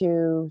able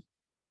to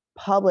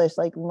publish,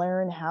 like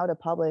learn how to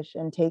publish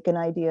and take an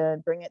idea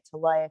and bring it to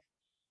life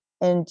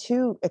in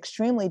two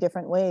extremely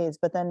different ways,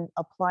 but then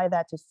apply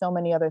that to so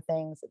many other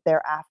things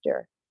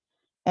thereafter.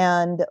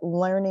 And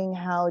learning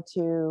how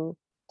to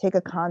take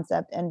a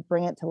concept and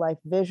bring it to life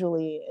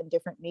visually in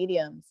different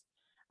mediums,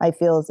 I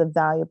feel is a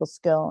valuable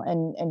skill,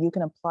 and you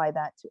can apply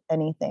that to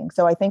anything.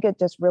 So I think it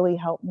just really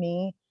helped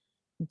me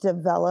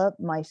develop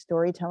my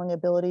storytelling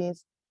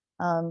abilities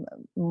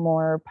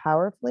more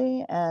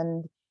powerfully,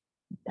 and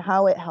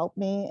how it helped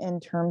me in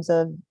terms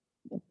of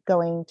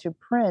going to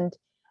print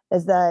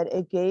is that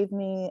it gave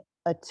me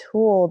a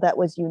tool that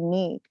was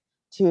unique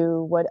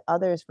to what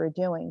others were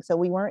doing. So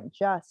we weren't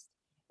just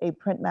a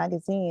print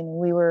magazine,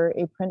 we were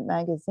a print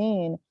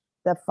magazine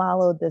that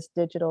followed this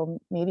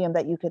digital medium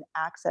that you could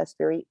access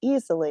very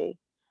easily.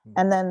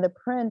 And then the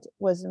print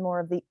was more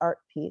of the art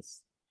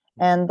piece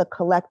and the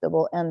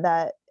collectible and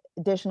that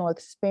additional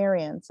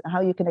experience,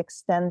 how you can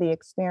extend the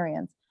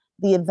experience.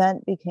 The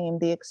event became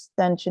the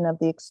extension of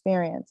the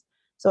experience.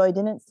 So I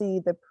didn't see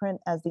the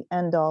print as the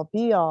end all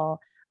be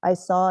all. I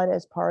saw it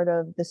as part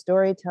of the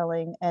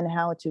storytelling and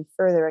how to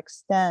further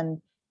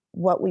extend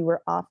what we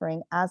were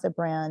offering as a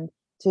brand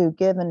to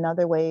give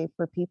another way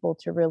for people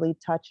to really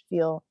touch,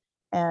 feel,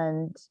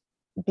 and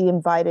be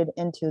invited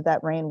into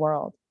that RAIN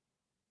world.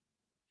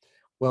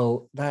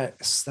 Well,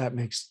 that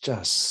makes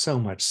just so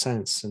much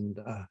sense, and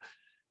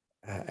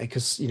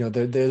because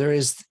there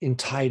is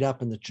tied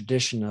up in the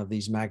tradition of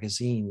these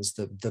magazines,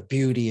 the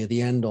beauty of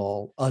the end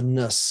all,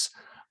 ness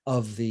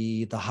of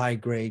the high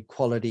grade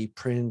quality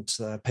print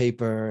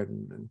paper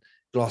and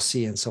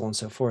glossy and so on and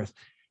so forth,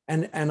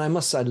 and I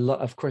must say,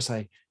 of course,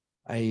 I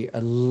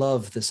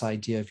love this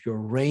idea of your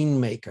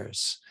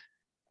rainmakers.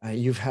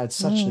 You've had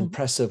such an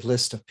impressive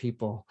list of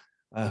people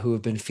who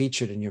have been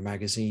featured in your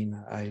magazine.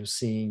 I was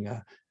seeing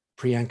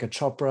Priyanka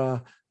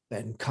Chopra,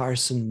 Ben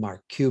Carson,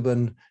 Mark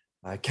Cuban,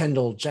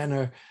 Kendall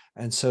Jenner.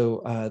 And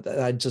so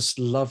I just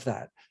love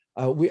that.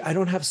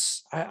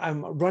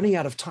 I'm running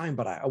out of time,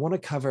 but I want to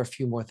cover a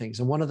few more things.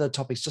 And one of the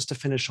topics, just to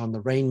finish on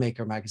the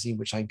Rainmaker magazine,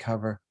 which I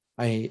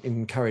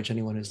encourage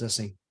anyone who's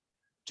listening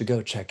to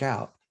go check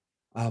out,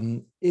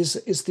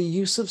 is the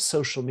use of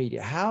social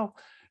media. How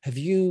have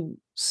you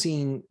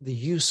seen the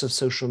use of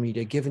social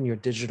media, given your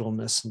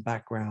digitalness and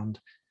background,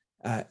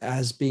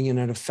 as being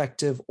an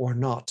effective or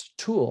not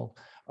tool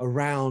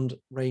around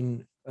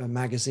RAIN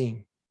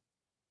magazine?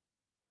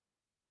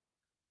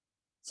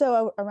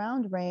 So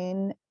around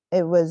RAIN,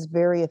 it was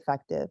very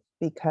effective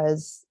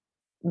because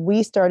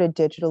we started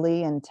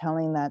digitally, and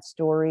telling that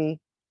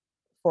story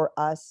for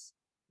us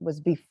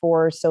was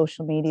before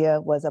social media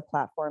was a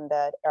platform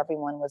that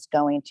everyone was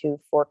going to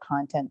for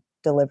content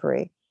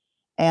delivery.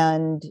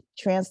 And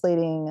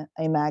translating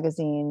a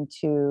magazine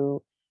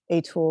to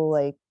a tool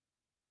like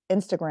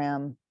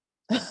Instagram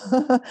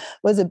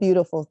was a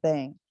beautiful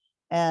thing,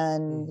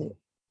 and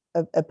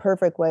a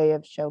perfect way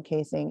of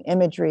showcasing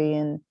imagery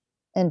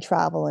and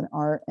travel and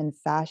art and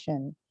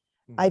fashion.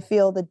 I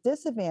feel the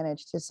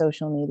disadvantage to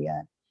social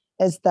media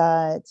is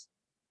that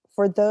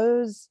for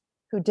those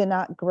who did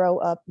not grow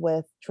up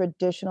with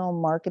traditional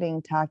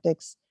marketing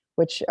tactics,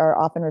 which are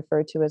often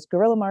referred to as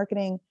guerrilla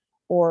marketing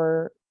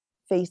or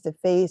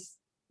face-to-face,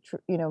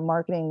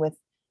 marketing with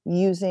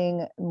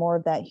using more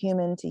of that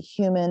human to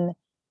human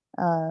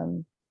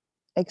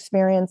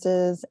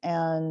experiences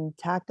and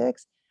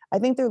tactics, I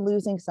think they're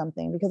losing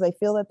something, because I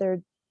feel that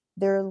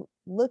they're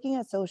looking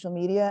at social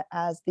media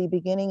as the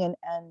beginning and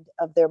end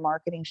of their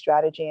marketing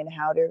strategy and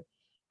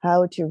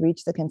how to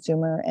reach the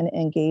consumer and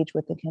engage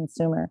with the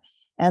consumer.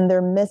 And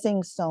they're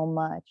missing so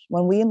much.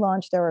 When we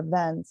launched our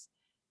events,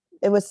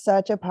 it was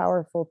such a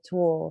powerful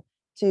tool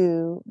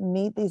to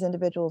meet these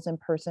individuals in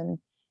person,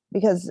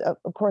 because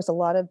of course a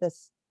lot of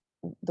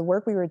the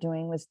work we were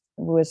doing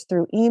was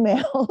through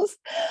emails.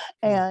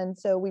 And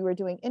so we were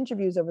doing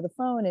interviews over the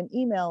phone and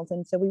emails,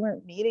 and so we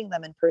weren't meeting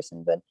them in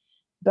person. But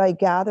by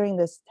gathering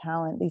this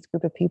talent, these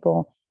group of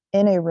people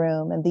in a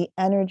room, and the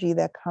energy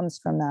that comes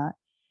from that,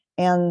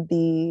 and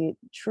the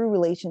true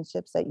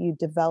relationships that you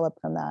develop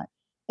from that,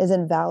 is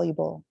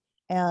invaluable.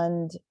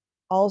 And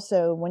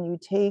also, when you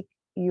take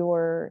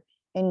your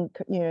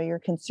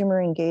consumer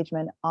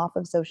engagement off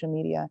of social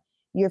media,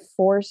 you're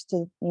forced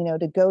to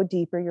go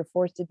deeper. You're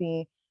forced to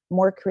be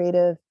more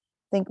creative,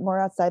 think more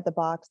outside the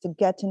box, to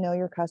get to know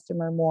your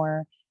customer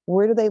more.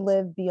 Where do they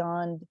live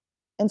beyond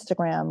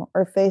Instagram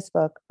or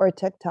Facebook or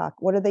TikTok?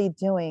 What are they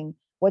doing?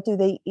 What do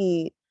they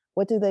eat?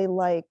 What do they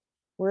like?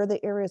 Where are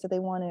the areas that they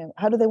want to,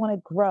 how do they want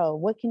to grow?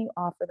 What can you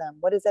offer them?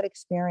 What is that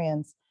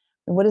experience?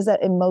 And what is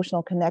that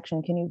emotional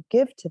connection can you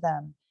give to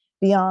them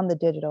beyond the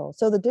digital?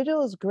 So the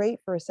digital is great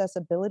for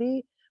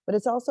accessibility, but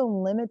it's also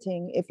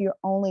limiting if you're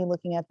only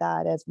looking at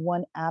that as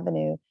one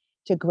avenue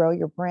to grow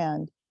your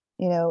brand.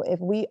 If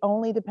we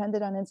only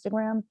depended on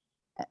Instagram,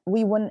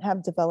 we wouldn't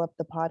have developed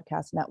the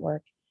podcast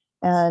network.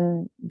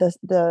 And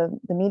the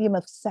medium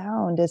of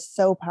sound is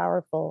so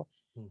powerful.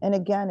 And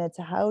again, it's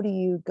how do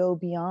you go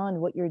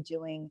beyond what you're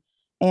doing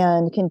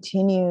and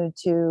continue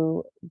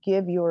to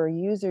give your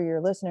user, your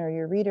listener,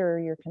 your reader,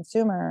 your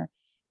consumer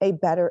a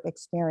better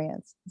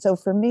experience. So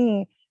for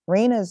me,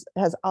 RAIN has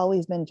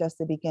always been just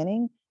the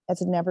beginning.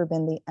 It's never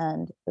been the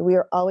end. We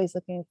are always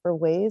looking for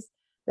ways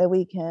that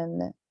we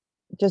can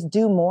just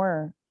do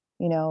more,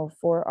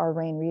 for our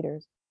RAIN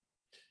readers.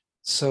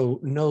 So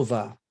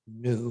Nova,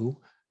 new,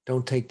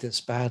 don't take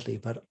this badly,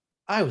 but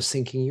I was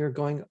thinking you're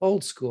going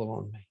old school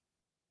on me.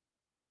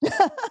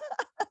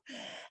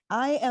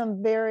 I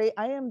am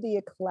the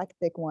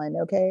eclectic one.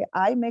 Okay.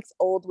 I mix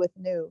old with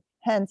new,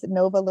 hence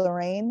Nova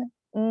Lorraine.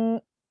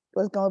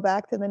 Let's go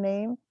back to the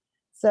name.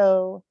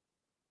 So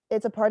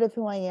it's a part of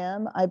who I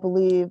am. I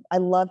believe I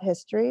love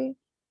history.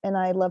 and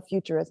I love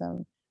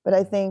futurism, but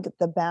I think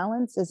the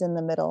balance is in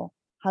the middle.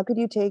 How could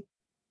you take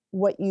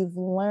what you've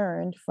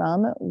learned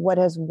from what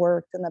has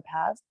worked in the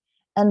past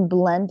and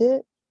blend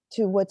it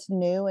to what's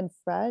new and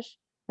fresh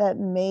that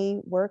may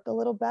work a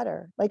little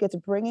better? Like, it's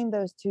bringing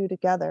those two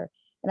together.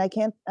 And I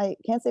can't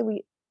say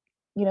we,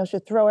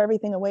 should throw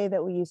everything away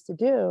that we used to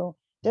do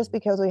just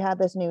because we have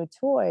this new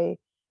toy.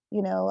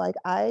 Like,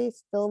 I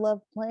still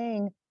love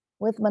playing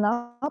with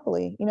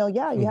Monopoly.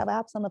 Yeah, you Mm. have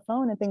apps on the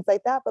phone and things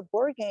like that, but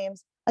board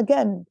games,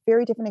 again,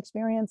 very different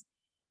experience.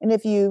 And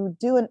if you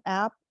do an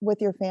app with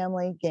your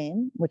family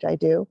game, which I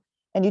do,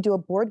 and you do a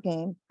board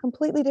game,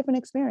 completely different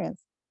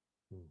experience.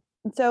 Mm.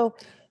 And so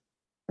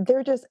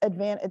they're just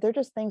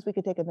things we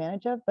could take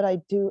advantage of, but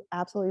I do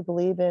absolutely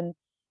believe in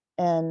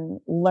and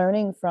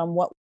learning from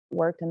what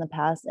worked in the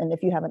past. And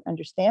if you have an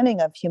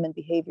understanding of human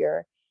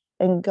behavior,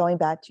 and going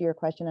back to your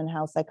question on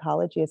how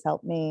psychology has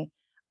helped me,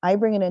 I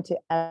bring it into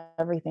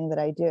everything that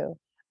I do.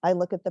 I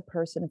look at the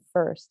person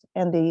first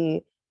and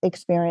the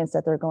experience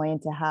that they're going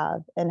to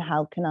have, and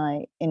how can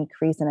I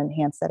increase and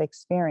enhance that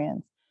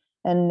experience,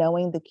 and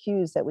knowing the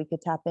cues that we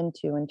could tap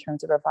into in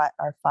terms of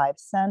our five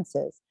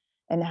senses,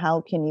 and how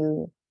can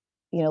you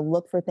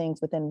look for things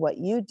within what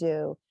you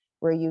do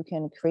where you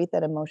can create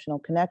that emotional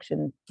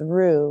connection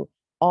through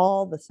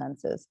all the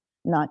senses,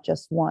 not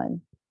just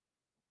one.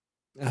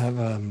 I have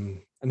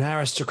an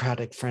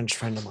aristocratic French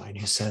friend of mine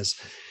who says,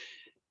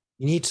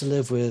 you need to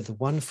live with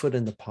one foot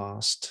in the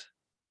past,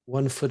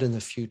 one foot in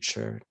the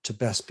future to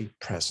best be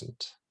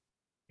present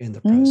in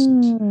the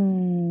present.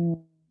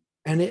 Mm.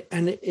 And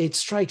it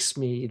strikes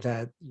me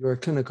that your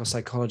clinical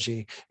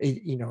psychology,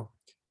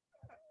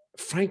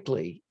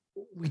 frankly,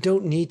 we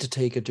don't need to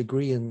take a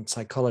degree in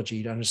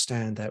psychology to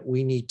understand that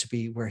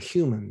we're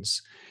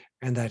humans,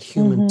 and that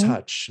human Mm-hmm.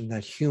 touch and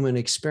that human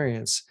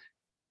experience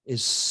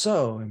is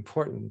so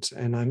important.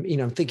 And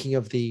I'm thinking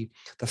of the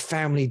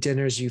family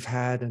dinners you've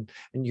had, and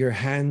your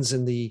hands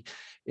in the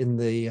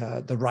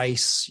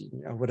rice,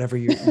 whatever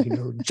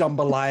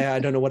jambalaya. I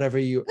don't know, whatever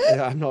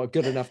I'm not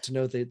good enough to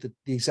know the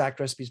exact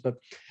recipes, but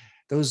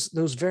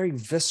those very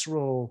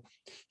visceral,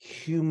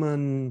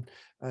 human,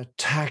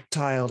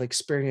 tactile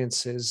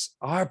experiences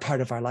are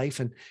part of our life.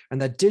 And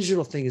that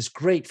digital thing is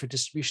great for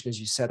distribution, as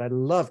you said. I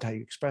loved how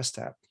you expressed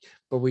that,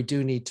 but we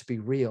do need to be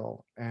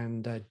real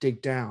and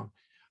dig down.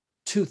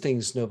 Two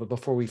things, Nova,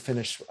 before we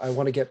finish. I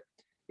want to get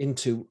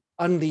into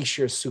Unleash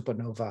Your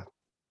Supernova,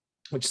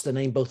 which is the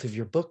name both of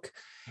your book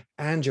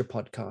and your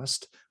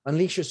podcast.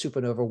 Unleash Your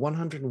Supernova,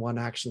 101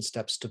 Action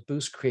Steps to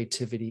Boost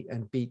Creativity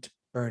and Beat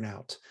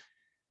Burnout.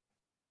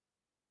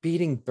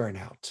 Beating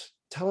burnout.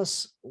 Tell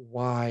us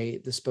why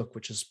this book,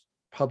 which is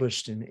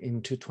published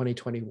into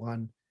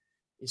 2021,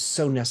 is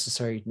so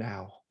necessary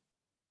now.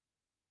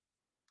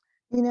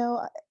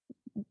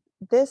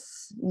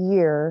 This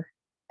year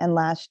and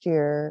last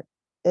year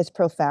is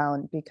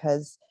profound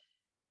because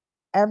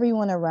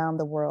everyone around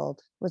the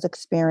world was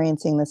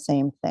experiencing the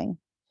same thing.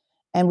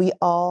 And we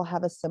all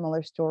have a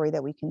similar story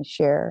that we can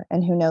share.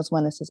 And who knows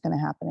when this is going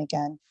to happen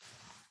again.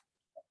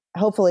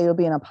 Hopefully it'll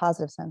be in a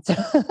positive sense.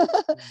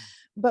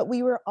 But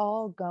we were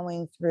all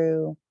going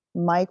through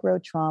micro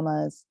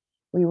traumas.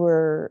 We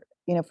were,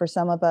 for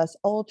some of us,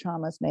 old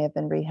traumas may have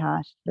been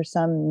rehashed, for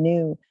some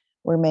new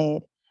were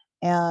made.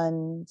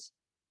 And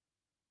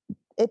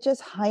it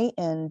just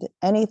heightened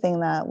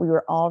anything that we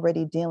were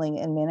already dealing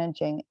and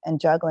managing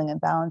and juggling and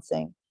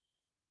balancing.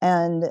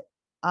 And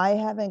I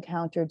have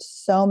encountered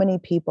so many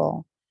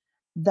people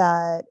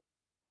that,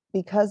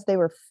 because they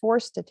were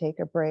forced to take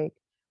a break,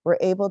 were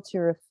able to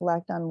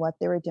reflect on what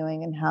they were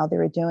doing and how they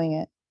were doing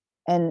it,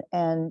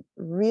 and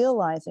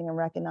realizing and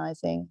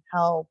recognizing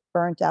how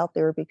burnt out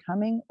they were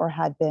becoming or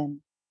had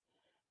been.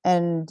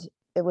 And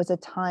it was a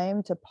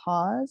time to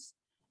pause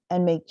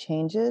and make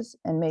changes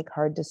and make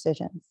hard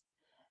decisions.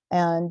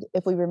 And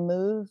if we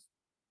remove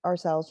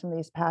ourselves from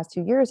these past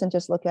 2 years and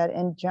just look at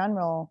in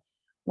general,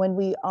 when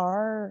we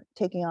are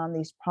taking on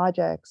these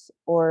projects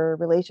or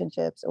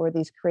relationships or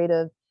these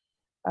creative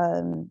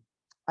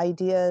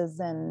ideas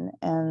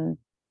and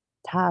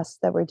tasks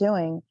that we're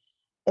doing,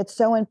 it's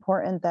so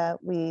important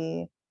that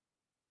we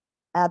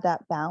add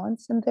that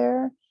balance in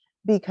there,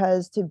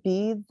 because to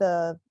be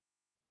the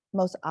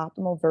most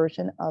optimal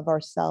version of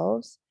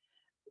ourselves,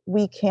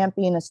 we can't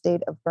be in a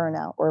state of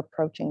burnout or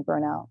approaching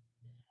burnout.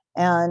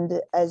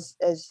 And as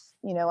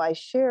I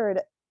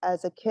shared,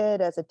 as a kid,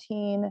 as a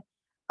teen,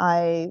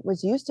 I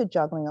was used to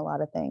juggling a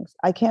lot of things.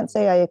 I can't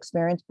say I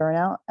experienced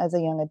burnout as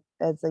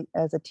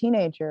a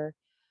teenager,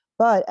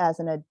 but as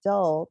an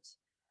adult,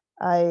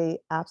 I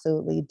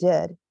absolutely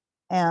did.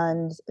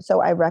 And so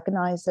I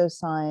recognize those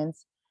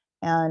signs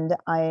and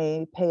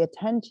I pay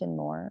attention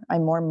more.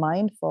 I'm more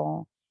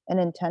mindful and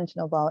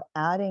intentional about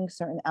adding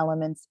certain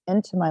elements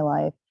into my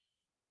life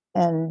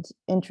and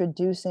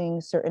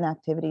introducing certain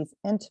activities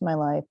into my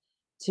life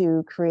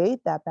to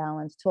create that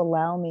balance, to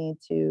allow me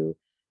to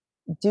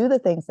do the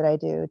things that I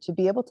do, to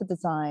be able to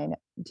design,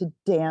 to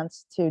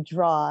dance, to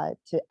draw,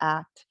 to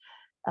act,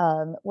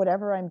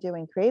 whatever I'm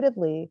doing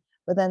creatively,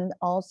 but then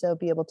also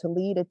be able to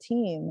lead a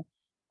team,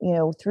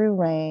 through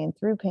RAIN,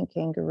 through Pink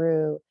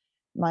Kangaroo,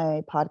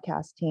 my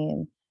podcast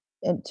team,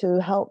 and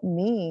to help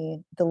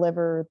me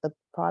deliver the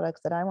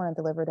products that I want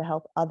to deliver to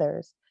help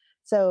others.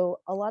 So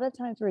a lot of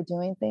times we're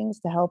doing things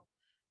to help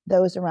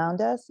those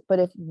around us, but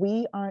if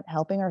we aren't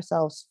helping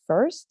ourselves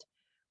first,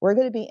 we're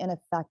going to be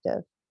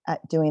ineffective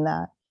at doing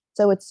that.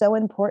 So it's so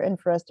important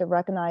for us to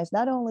recognize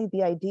not only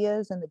the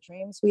ideas and the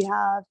dreams we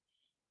have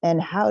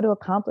and how to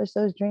accomplish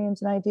those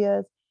dreams and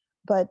ideas,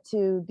 but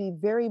to be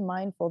very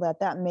mindful that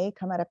that may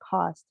come at a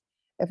cost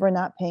if we're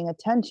not paying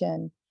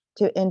attention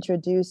to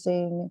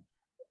introducing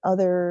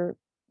other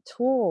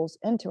tools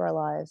into our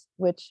lives,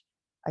 which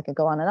I could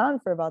go on and on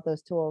for about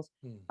those tools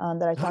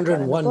that I talk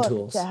about in the 101 book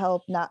tools to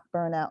help not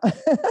burn out.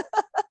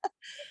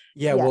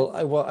 Yeah, Yes. well,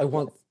 I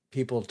want Yes.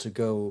 people to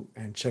go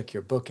and check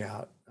your book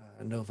out,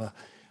 Nova.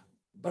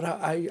 But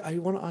I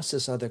want to ask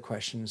this other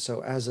question.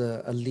 So, as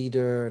a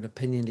leader, an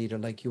opinion leader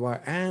like you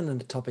are,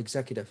 and a top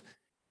executive,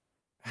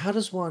 how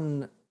does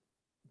one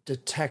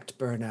detect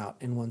burnout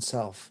in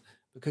oneself?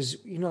 Because,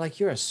 like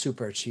you're a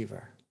super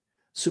achiever,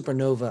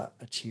 supernova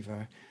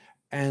achiever.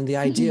 And the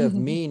idea of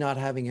me not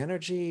having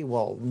energy,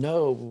 well,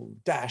 no,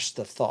 dash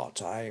the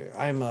thought.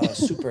 I'm a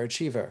super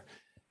achiever.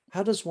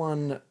 How does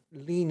one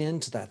lean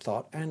into that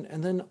thought?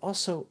 And then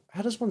also,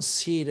 how does one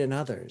see it in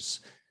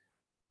others?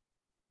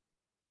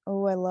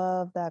 Oh, I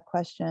love that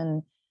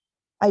question.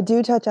 I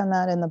do touch on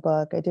that in the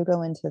book. I do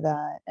go into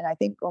that. And I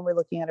think when we're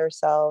looking at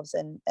ourselves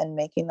and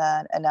making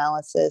that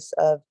analysis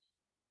of,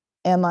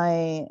 am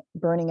I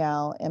burning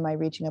out? Am I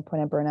reaching a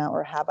point of burnout,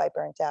 or have I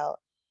burnt out?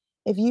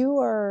 If you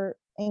are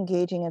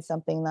engaging in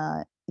something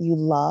that you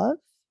love,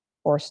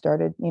 or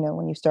started,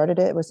 when you started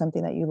it, it was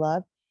something that you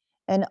love,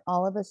 and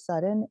all of a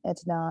sudden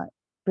it's not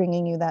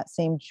bringing you that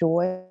same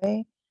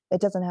joy,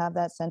 it doesn't have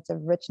that sense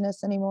of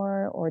richness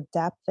anymore, or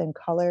depth and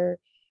color,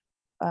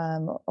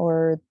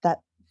 or that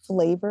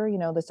flavor.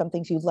 There's some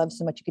things you love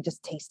so much you could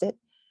just taste it.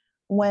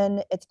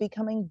 When it's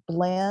becoming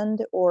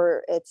bland,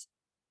 or it's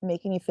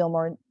making you feel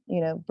more,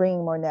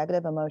 bringing more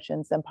negative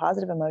emotions than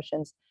positive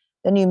emotions,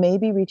 then you may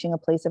be reaching a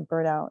place of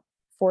burnout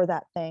for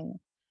that thing.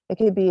 It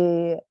could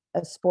be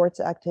a sports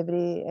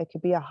activity, it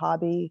could be a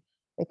hobby,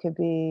 it could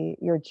be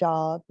your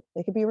job,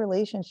 it could be a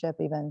relationship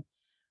even.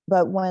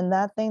 But when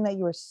that thing that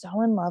you were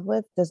so in love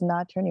with does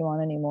not turn you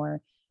on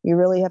anymore, you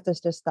really have to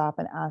just stop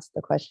and ask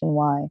the question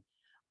why.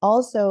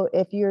 Also,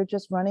 if you're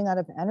just running out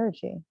of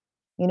energy,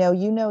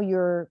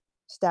 your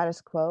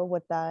status quo,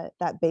 what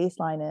that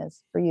baseline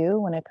is for you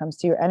when it comes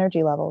to your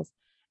energy levels.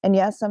 And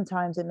yes,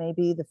 sometimes it may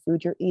be the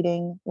food you're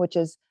eating, which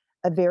is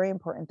a very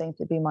important thing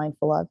to be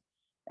mindful of.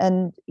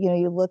 And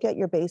you look at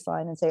your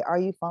baseline and say, are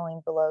you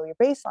falling below your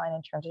baseline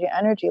in terms of your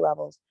energy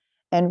levels?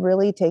 And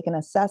really take an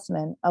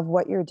assessment of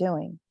what you're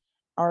doing.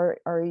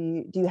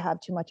 Do you have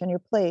too much on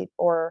your plate?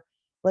 Or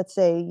let's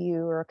say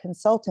you're a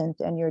consultant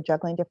and you're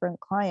juggling different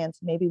clients.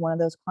 Maybe one of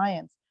those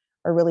clients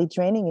are really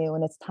draining you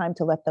and it's time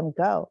to let them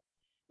go.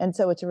 And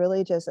so it's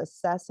really just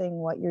assessing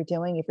what you're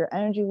doing. If your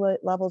energy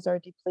levels are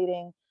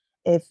depleting,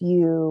 if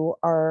you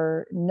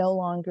are no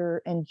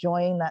longer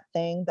enjoying that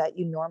thing that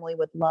you normally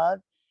would love,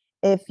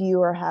 if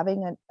you are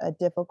having a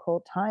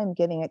difficult time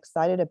getting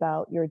excited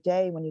about your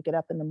day when you get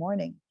up in the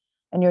morning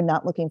and you're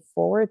not looking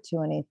forward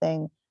to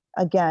anything,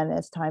 again,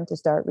 it's time to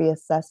start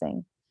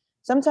reassessing.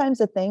 Sometimes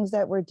the things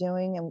that we're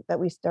doing and that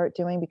we start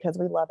doing because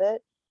we love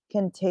it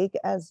can take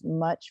as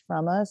much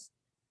from us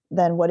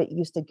than what it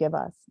used to give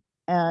us.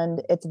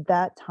 And it's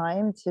that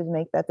time to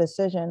make that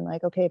decision.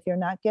 Like, okay, if you're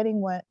not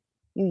getting what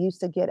you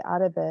used to get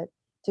out of it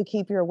to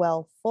keep your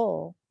well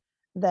full,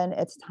 then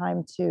it's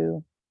time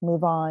to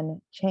move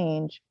on,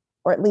 change,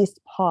 or at least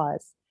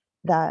pause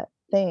that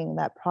thing,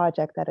 that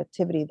project, that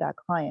activity, that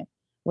client,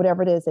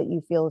 whatever it is that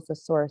you feel is the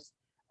source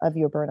of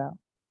your burnout.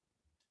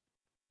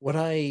 What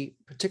I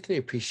particularly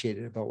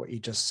appreciated about what you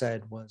just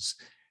said was,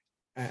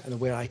 the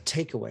way I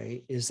take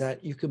away is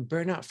that you can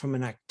burn out from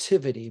an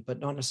activity, but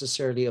not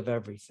necessarily of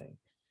everything.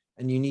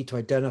 And you need to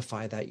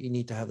identify that. You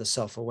need to have the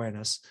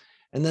self-awareness.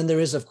 And then there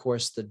is, of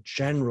course, the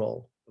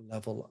general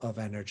level of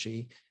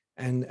energy.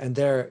 And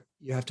there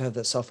you have to have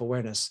that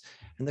self-awareness.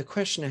 And the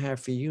question I have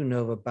for you,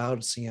 Nova,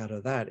 bouncing out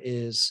of that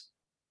is,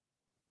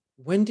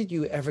 when did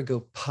you ever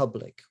go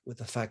public with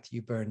the fact that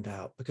you burned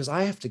out? Because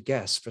I have to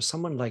guess, for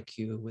someone like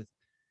you with,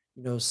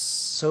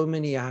 so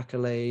many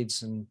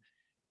accolades, and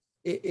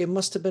it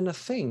must have been a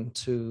thing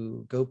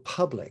to go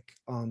public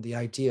on the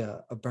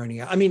idea of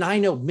burning out. I mean, I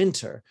know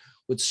Minter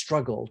would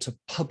struggle to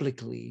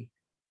publicly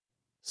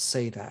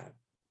say that.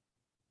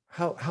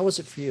 How was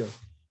it for you?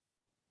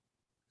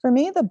 For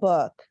me, the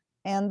book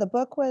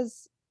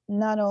was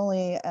not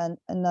only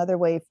another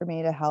way for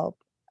me to help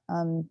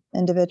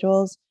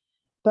individuals,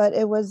 but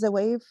it was a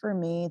way for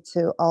me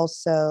to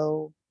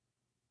also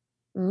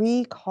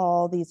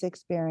recall these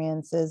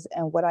experiences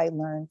and what I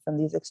learned from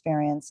these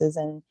experiences,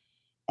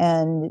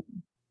 and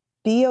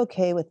be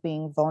okay with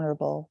being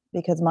vulnerable,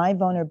 because my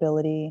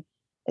vulnerability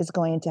is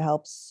going to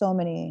help so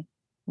many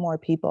more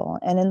people.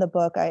 And in the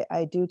book,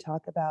 I do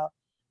talk about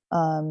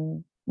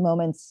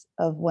moments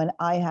of when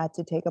I had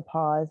to take a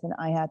pause and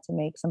I had to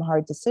make some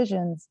hard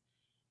decisions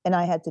and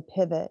I had to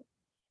pivot.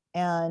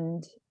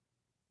 And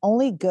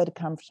only good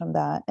comes from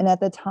that. And at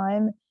the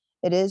time,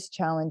 it is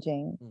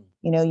challenging.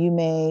 You know, you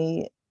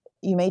may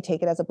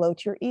take it as a blow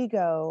to your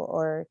ego,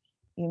 or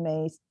you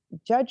may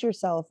judge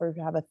yourself or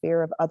have a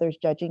fear of others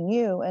judging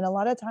you. And a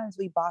lot of times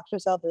we box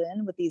ourselves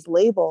in with these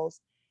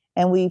labels,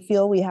 and we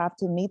feel we have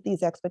to meet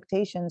these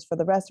expectations for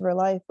the rest of our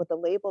life with the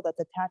label that's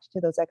attached to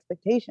those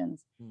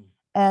expectations.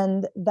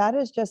 And that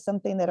is just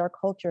something that our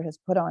culture has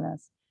put on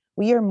us.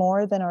 We are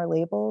more than our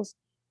labels.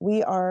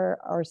 We are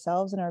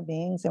ourselves and our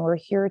beings, and we're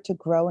here to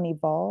grow and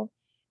evolve.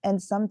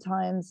 And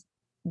sometimes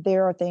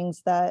there are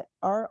things that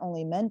are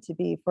only meant to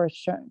be for a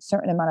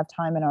certain amount of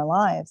time in our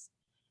lives.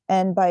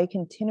 And by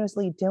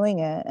continuously doing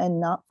it and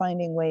not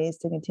finding ways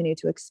to continue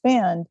to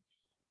expand,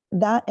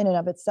 that in and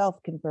of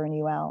itself can burn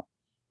you out.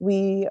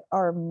 We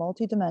are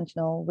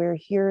multidimensional. We're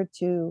here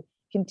to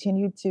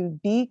continue to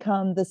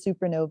become the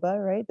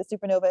supernova, right? The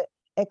supernova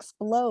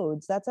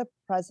explodes. That's a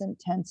present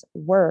tense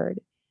word.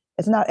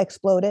 It's not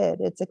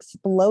exploded, it's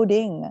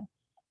exploding.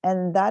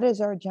 And that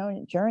is our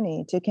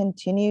journey to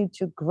continue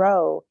to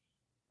grow,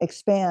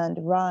 expand,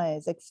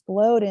 rise,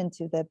 explode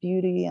into the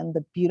beauty and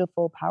the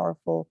beautiful,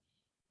 powerful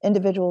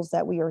individuals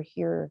that we are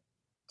here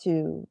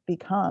to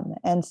become.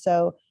 And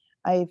so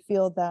I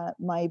feel that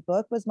my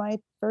book was my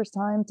first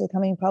time to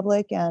coming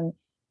public, and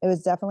it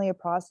was definitely a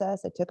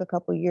process. It took a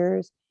couple of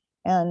years,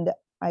 and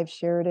I've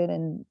shared it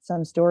in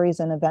some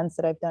stories and events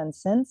that I've done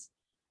since.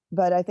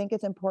 But I think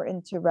it's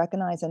important to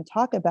recognize and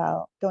talk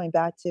about, going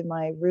back to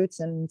my roots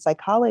in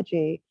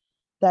psychology,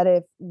 that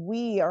if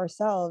we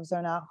ourselves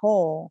are not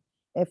whole,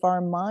 if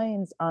our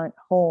minds aren't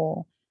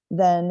whole,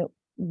 then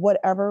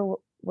whatever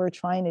we're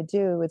trying to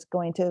do is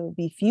going to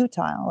be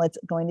futile. It's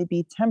going to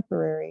be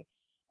temporary.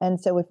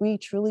 And so if we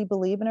truly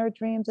believe in our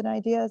dreams and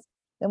ideas,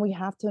 then we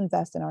have to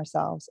invest in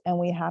ourselves, and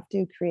we have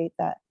to create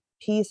that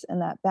peace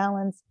and that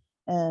balance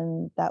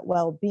and that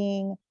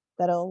well-being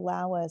that'll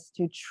allow us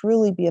to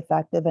truly be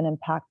effective and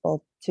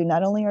impactful to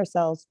not only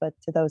ourselves, but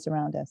to those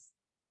around us.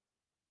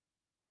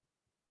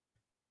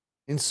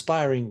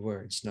 Inspiring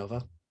words,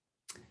 Nova.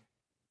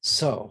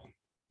 So,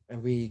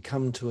 and we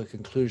come to a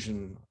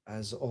conclusion,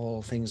 as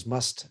all things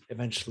must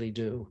eventually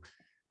do.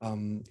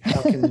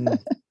 How can,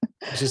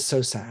 which is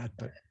so sad,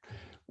 but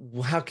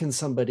how can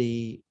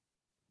somebody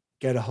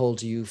get a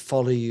hold of you,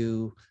 follow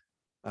you,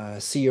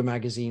 see your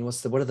magazine?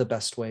 What are the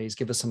best ways?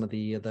 Give us some of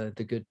the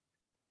good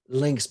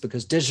links,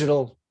 because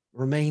digital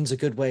remains a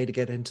good way to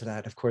get into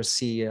that. Of course,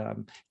 see if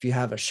you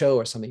have a show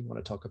or something you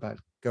want to talk about,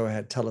 go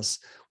ahead, tell us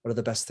what are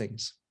the best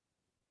things.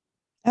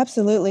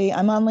 Absolutely.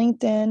 I'm on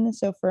LinkedIn.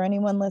 So for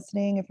anyone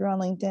listening, if you're on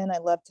LinkedIn, I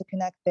love to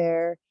connect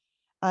there.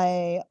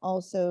 I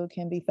also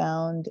can be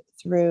found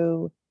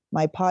through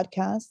my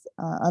podcast,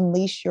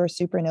 Unleash Your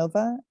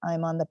Supernova.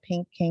 I'm on the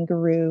Pink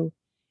Kangaroo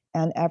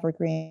and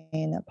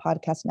Evergreen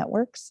podcast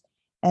networks.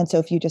 And so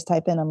if you just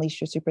type in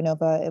Unleash Your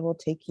Supernova, it will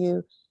take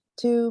you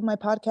to my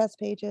podcast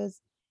pages.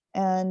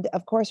 And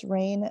of course,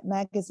 Rain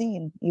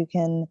Magazine. You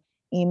can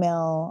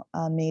email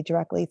me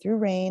directly through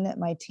Rain.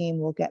 My team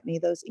will get me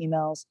those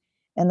emails.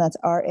 And that's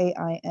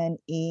RAINE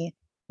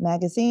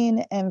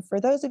Magazine. And for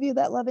those of you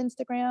that love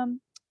Instagram,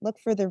 look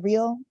for The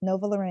Real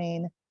Nova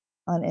Lorraine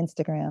on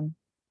Instagram.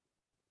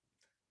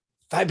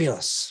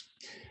 Fabulous.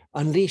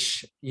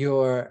 Unleash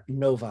your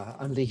Nova,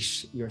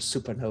 unleash your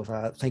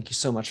supernova. Thank you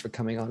so much for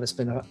coming on. It's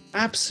been an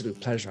absolute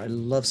pleasure. I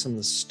love some of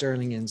the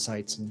sterling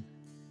insights and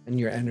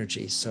your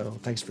energy. So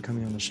thanks for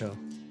coming on the show.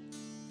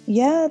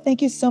 Yeah,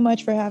 thank you so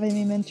much for having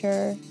me,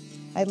 Minter.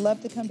 I'd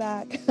love to come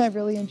back. I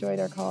really enjoyed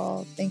our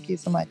call. Thank you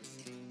so much.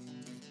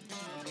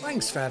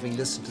 Thanks for having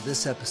listened to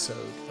this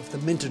episode of the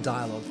Minter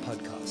Dialogue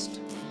podcast.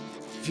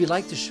 If you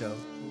like the show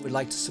and would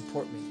like to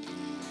support me,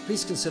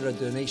 please consider a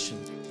donation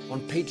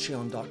on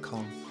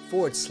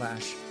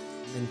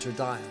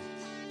patreon.com/MinterDial.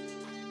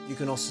 You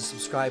can also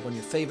subscribe on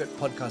your favorite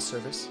podcast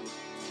service.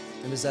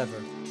 And as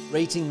ever,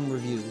 rating and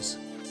reviews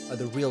are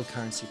the real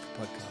currency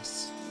for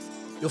podcasts.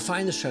 You'll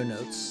find the show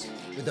notes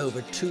with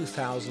over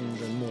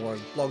 2,000 and more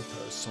blog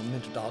posts on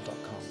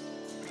minterdial.com.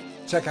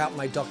 Check out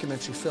my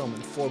documentary film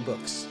and 4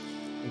 books,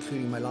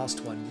 including my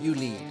last one, You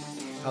Lead,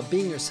 How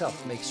Being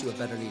Yourself Makes You a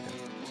Better Leader.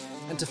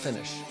 And to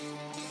finish,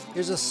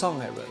 here's a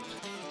song I wrote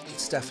with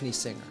Stephanie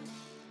Singer,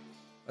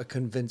 A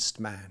Convinced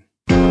Man.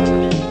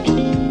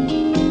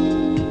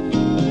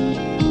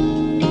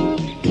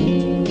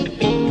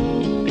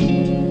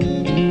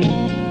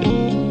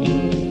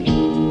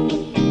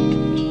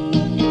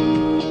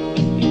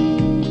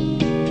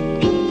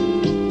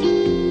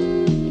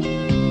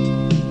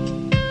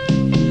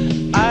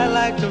 I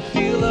like the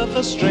feel of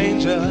a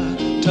stranger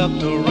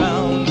tucked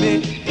around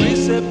me,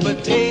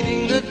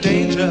 precipitating the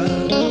danger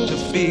to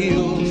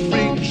feel free.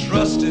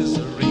 Trust is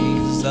the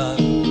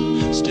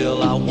reason,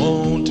 still I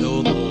won't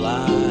toe the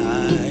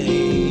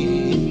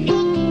line.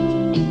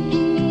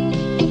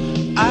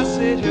 I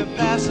sit here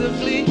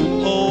passively,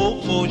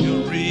 hope for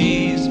your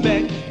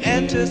respect,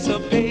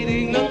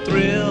 anticipating the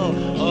thrill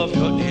of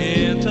your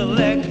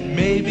intellect.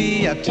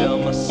 Maybe I tell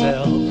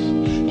myself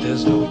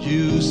there's no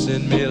use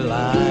in me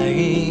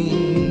lying.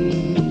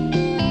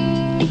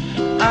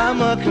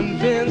 I'm a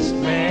convinced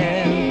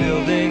man,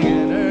 building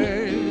an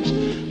urge,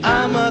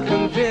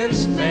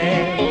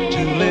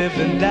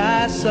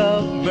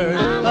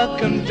 submerged, a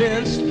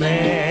convinced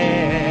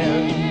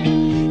man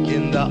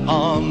in the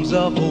arms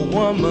of a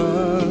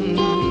woman.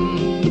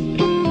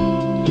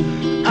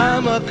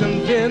 I'm a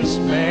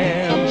convinced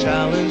man,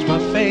 challenge my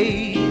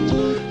fate.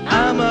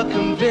 I'm a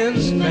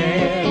convinced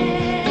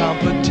man,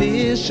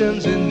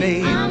 competition's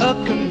innate. A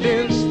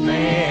convinced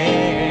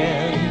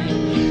man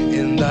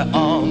in the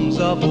arms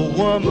of a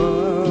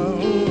woman.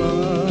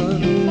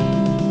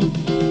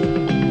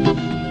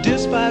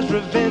 Despise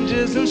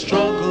revenges and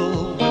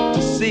struggle with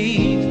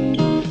deceit.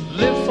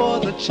 Live for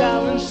the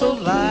challenge so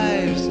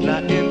life's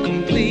not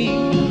incomplete.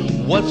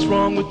 What's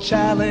wrong with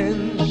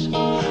challenge?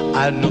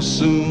 I know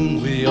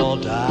soon we all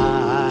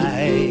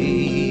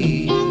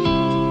die.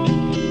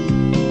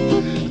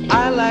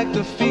 I like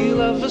the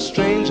feel of a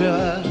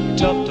stranger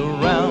tucked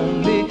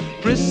around me,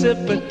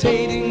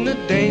 precipitating the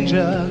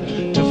danger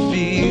to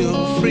feel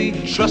free.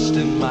 Trust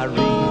in my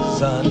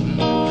reason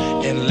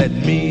and let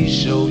me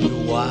show you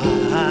why.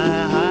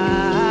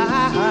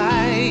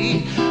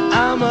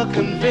 I'm a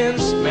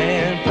convinced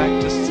man,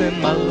 practicing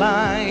my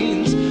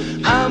lines.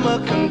 I'm a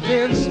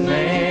convinced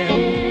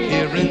man,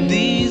 here in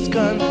these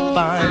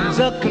confines.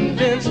 A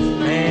convinced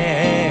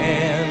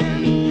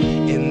man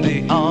in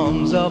the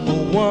arms of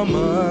a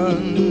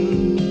woman.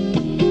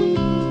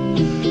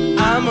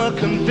 I'm a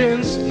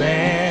convinced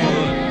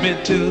man,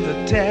 admit to the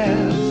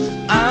test.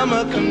 I'm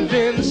a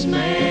convinced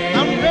man,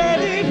 I'm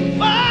ready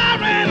for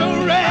an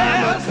arrest.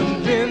 I'm a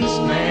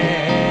convinced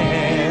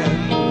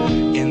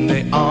man in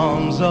the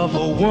arms of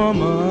a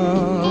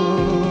woman.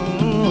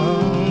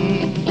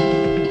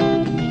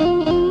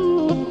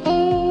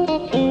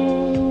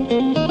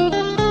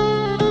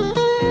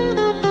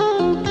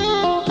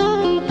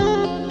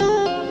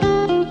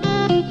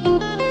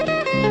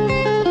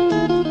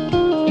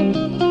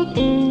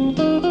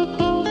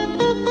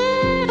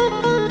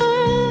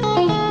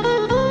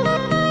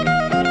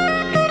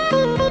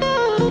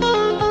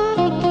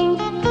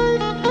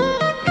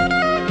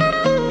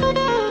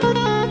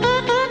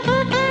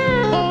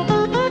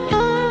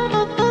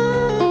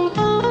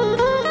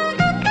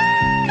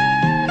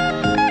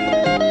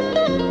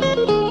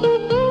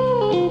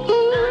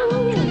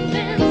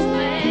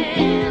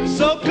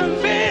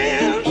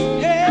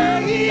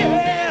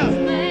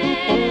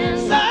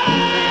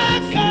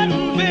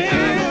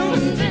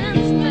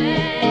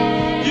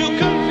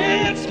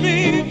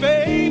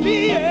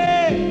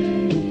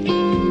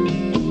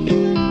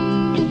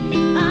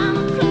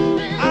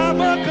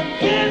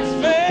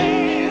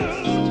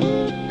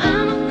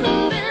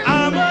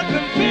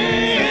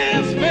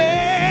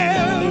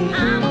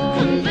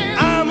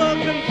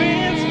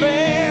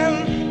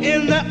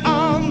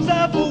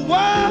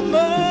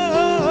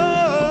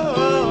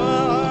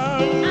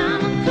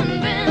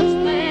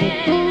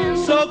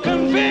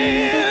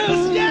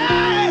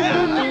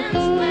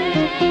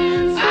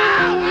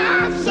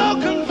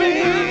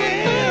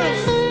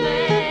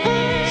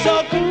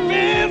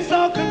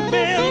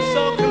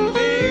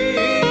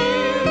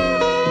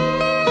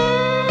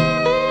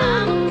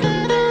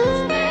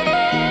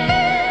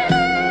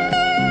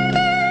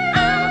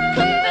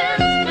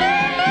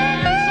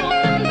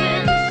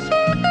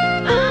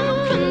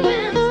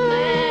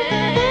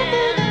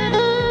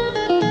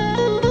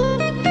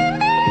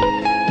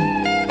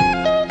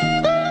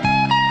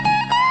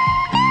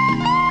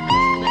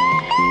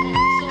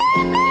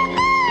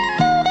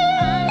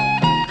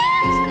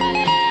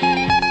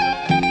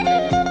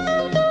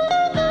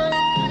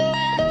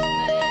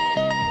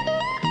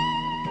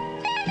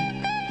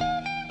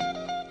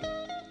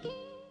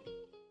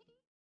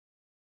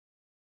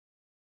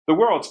 The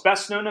world's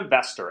best-known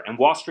investor and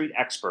Wall Street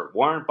expert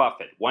Warren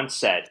Buffett once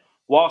said,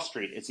 "Wall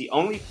Street is the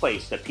only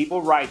place that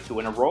people ride to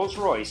in a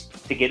Rolls-Royce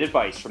to get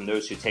advice from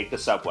those who take the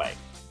subway."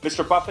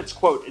 Mr. Buffett's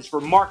quote is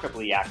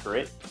remarkably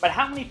accurate, but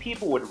how many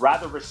people would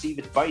rather receive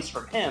advice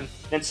from him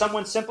than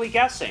someone simply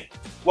guessing?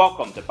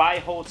 Welcome to Buy,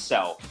 Hold,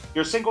 Sell,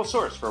 your single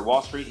source for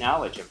Wall Street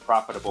knowledge and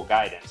profitable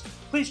guidance.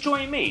 Please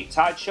join me,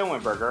 Todd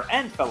Schoenberger,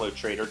 and fellow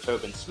trader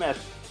Tobin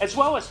Smith, as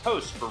well as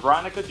host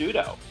Veronica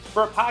Dudo,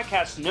 for a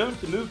podcast known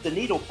to move the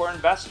needle for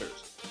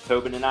investors.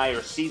 Tobin and I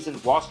are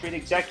seasoned Wall Street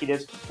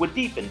executives with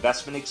deep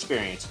investment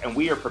experience, and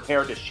we are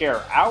prepared to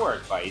share our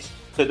advice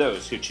to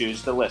those who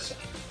choose to listen.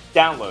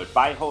 Download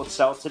Buy, Hold,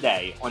 Sell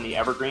today on the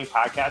Evergreen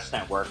Podcast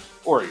Network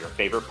or your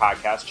favorite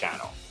podcast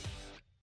channel.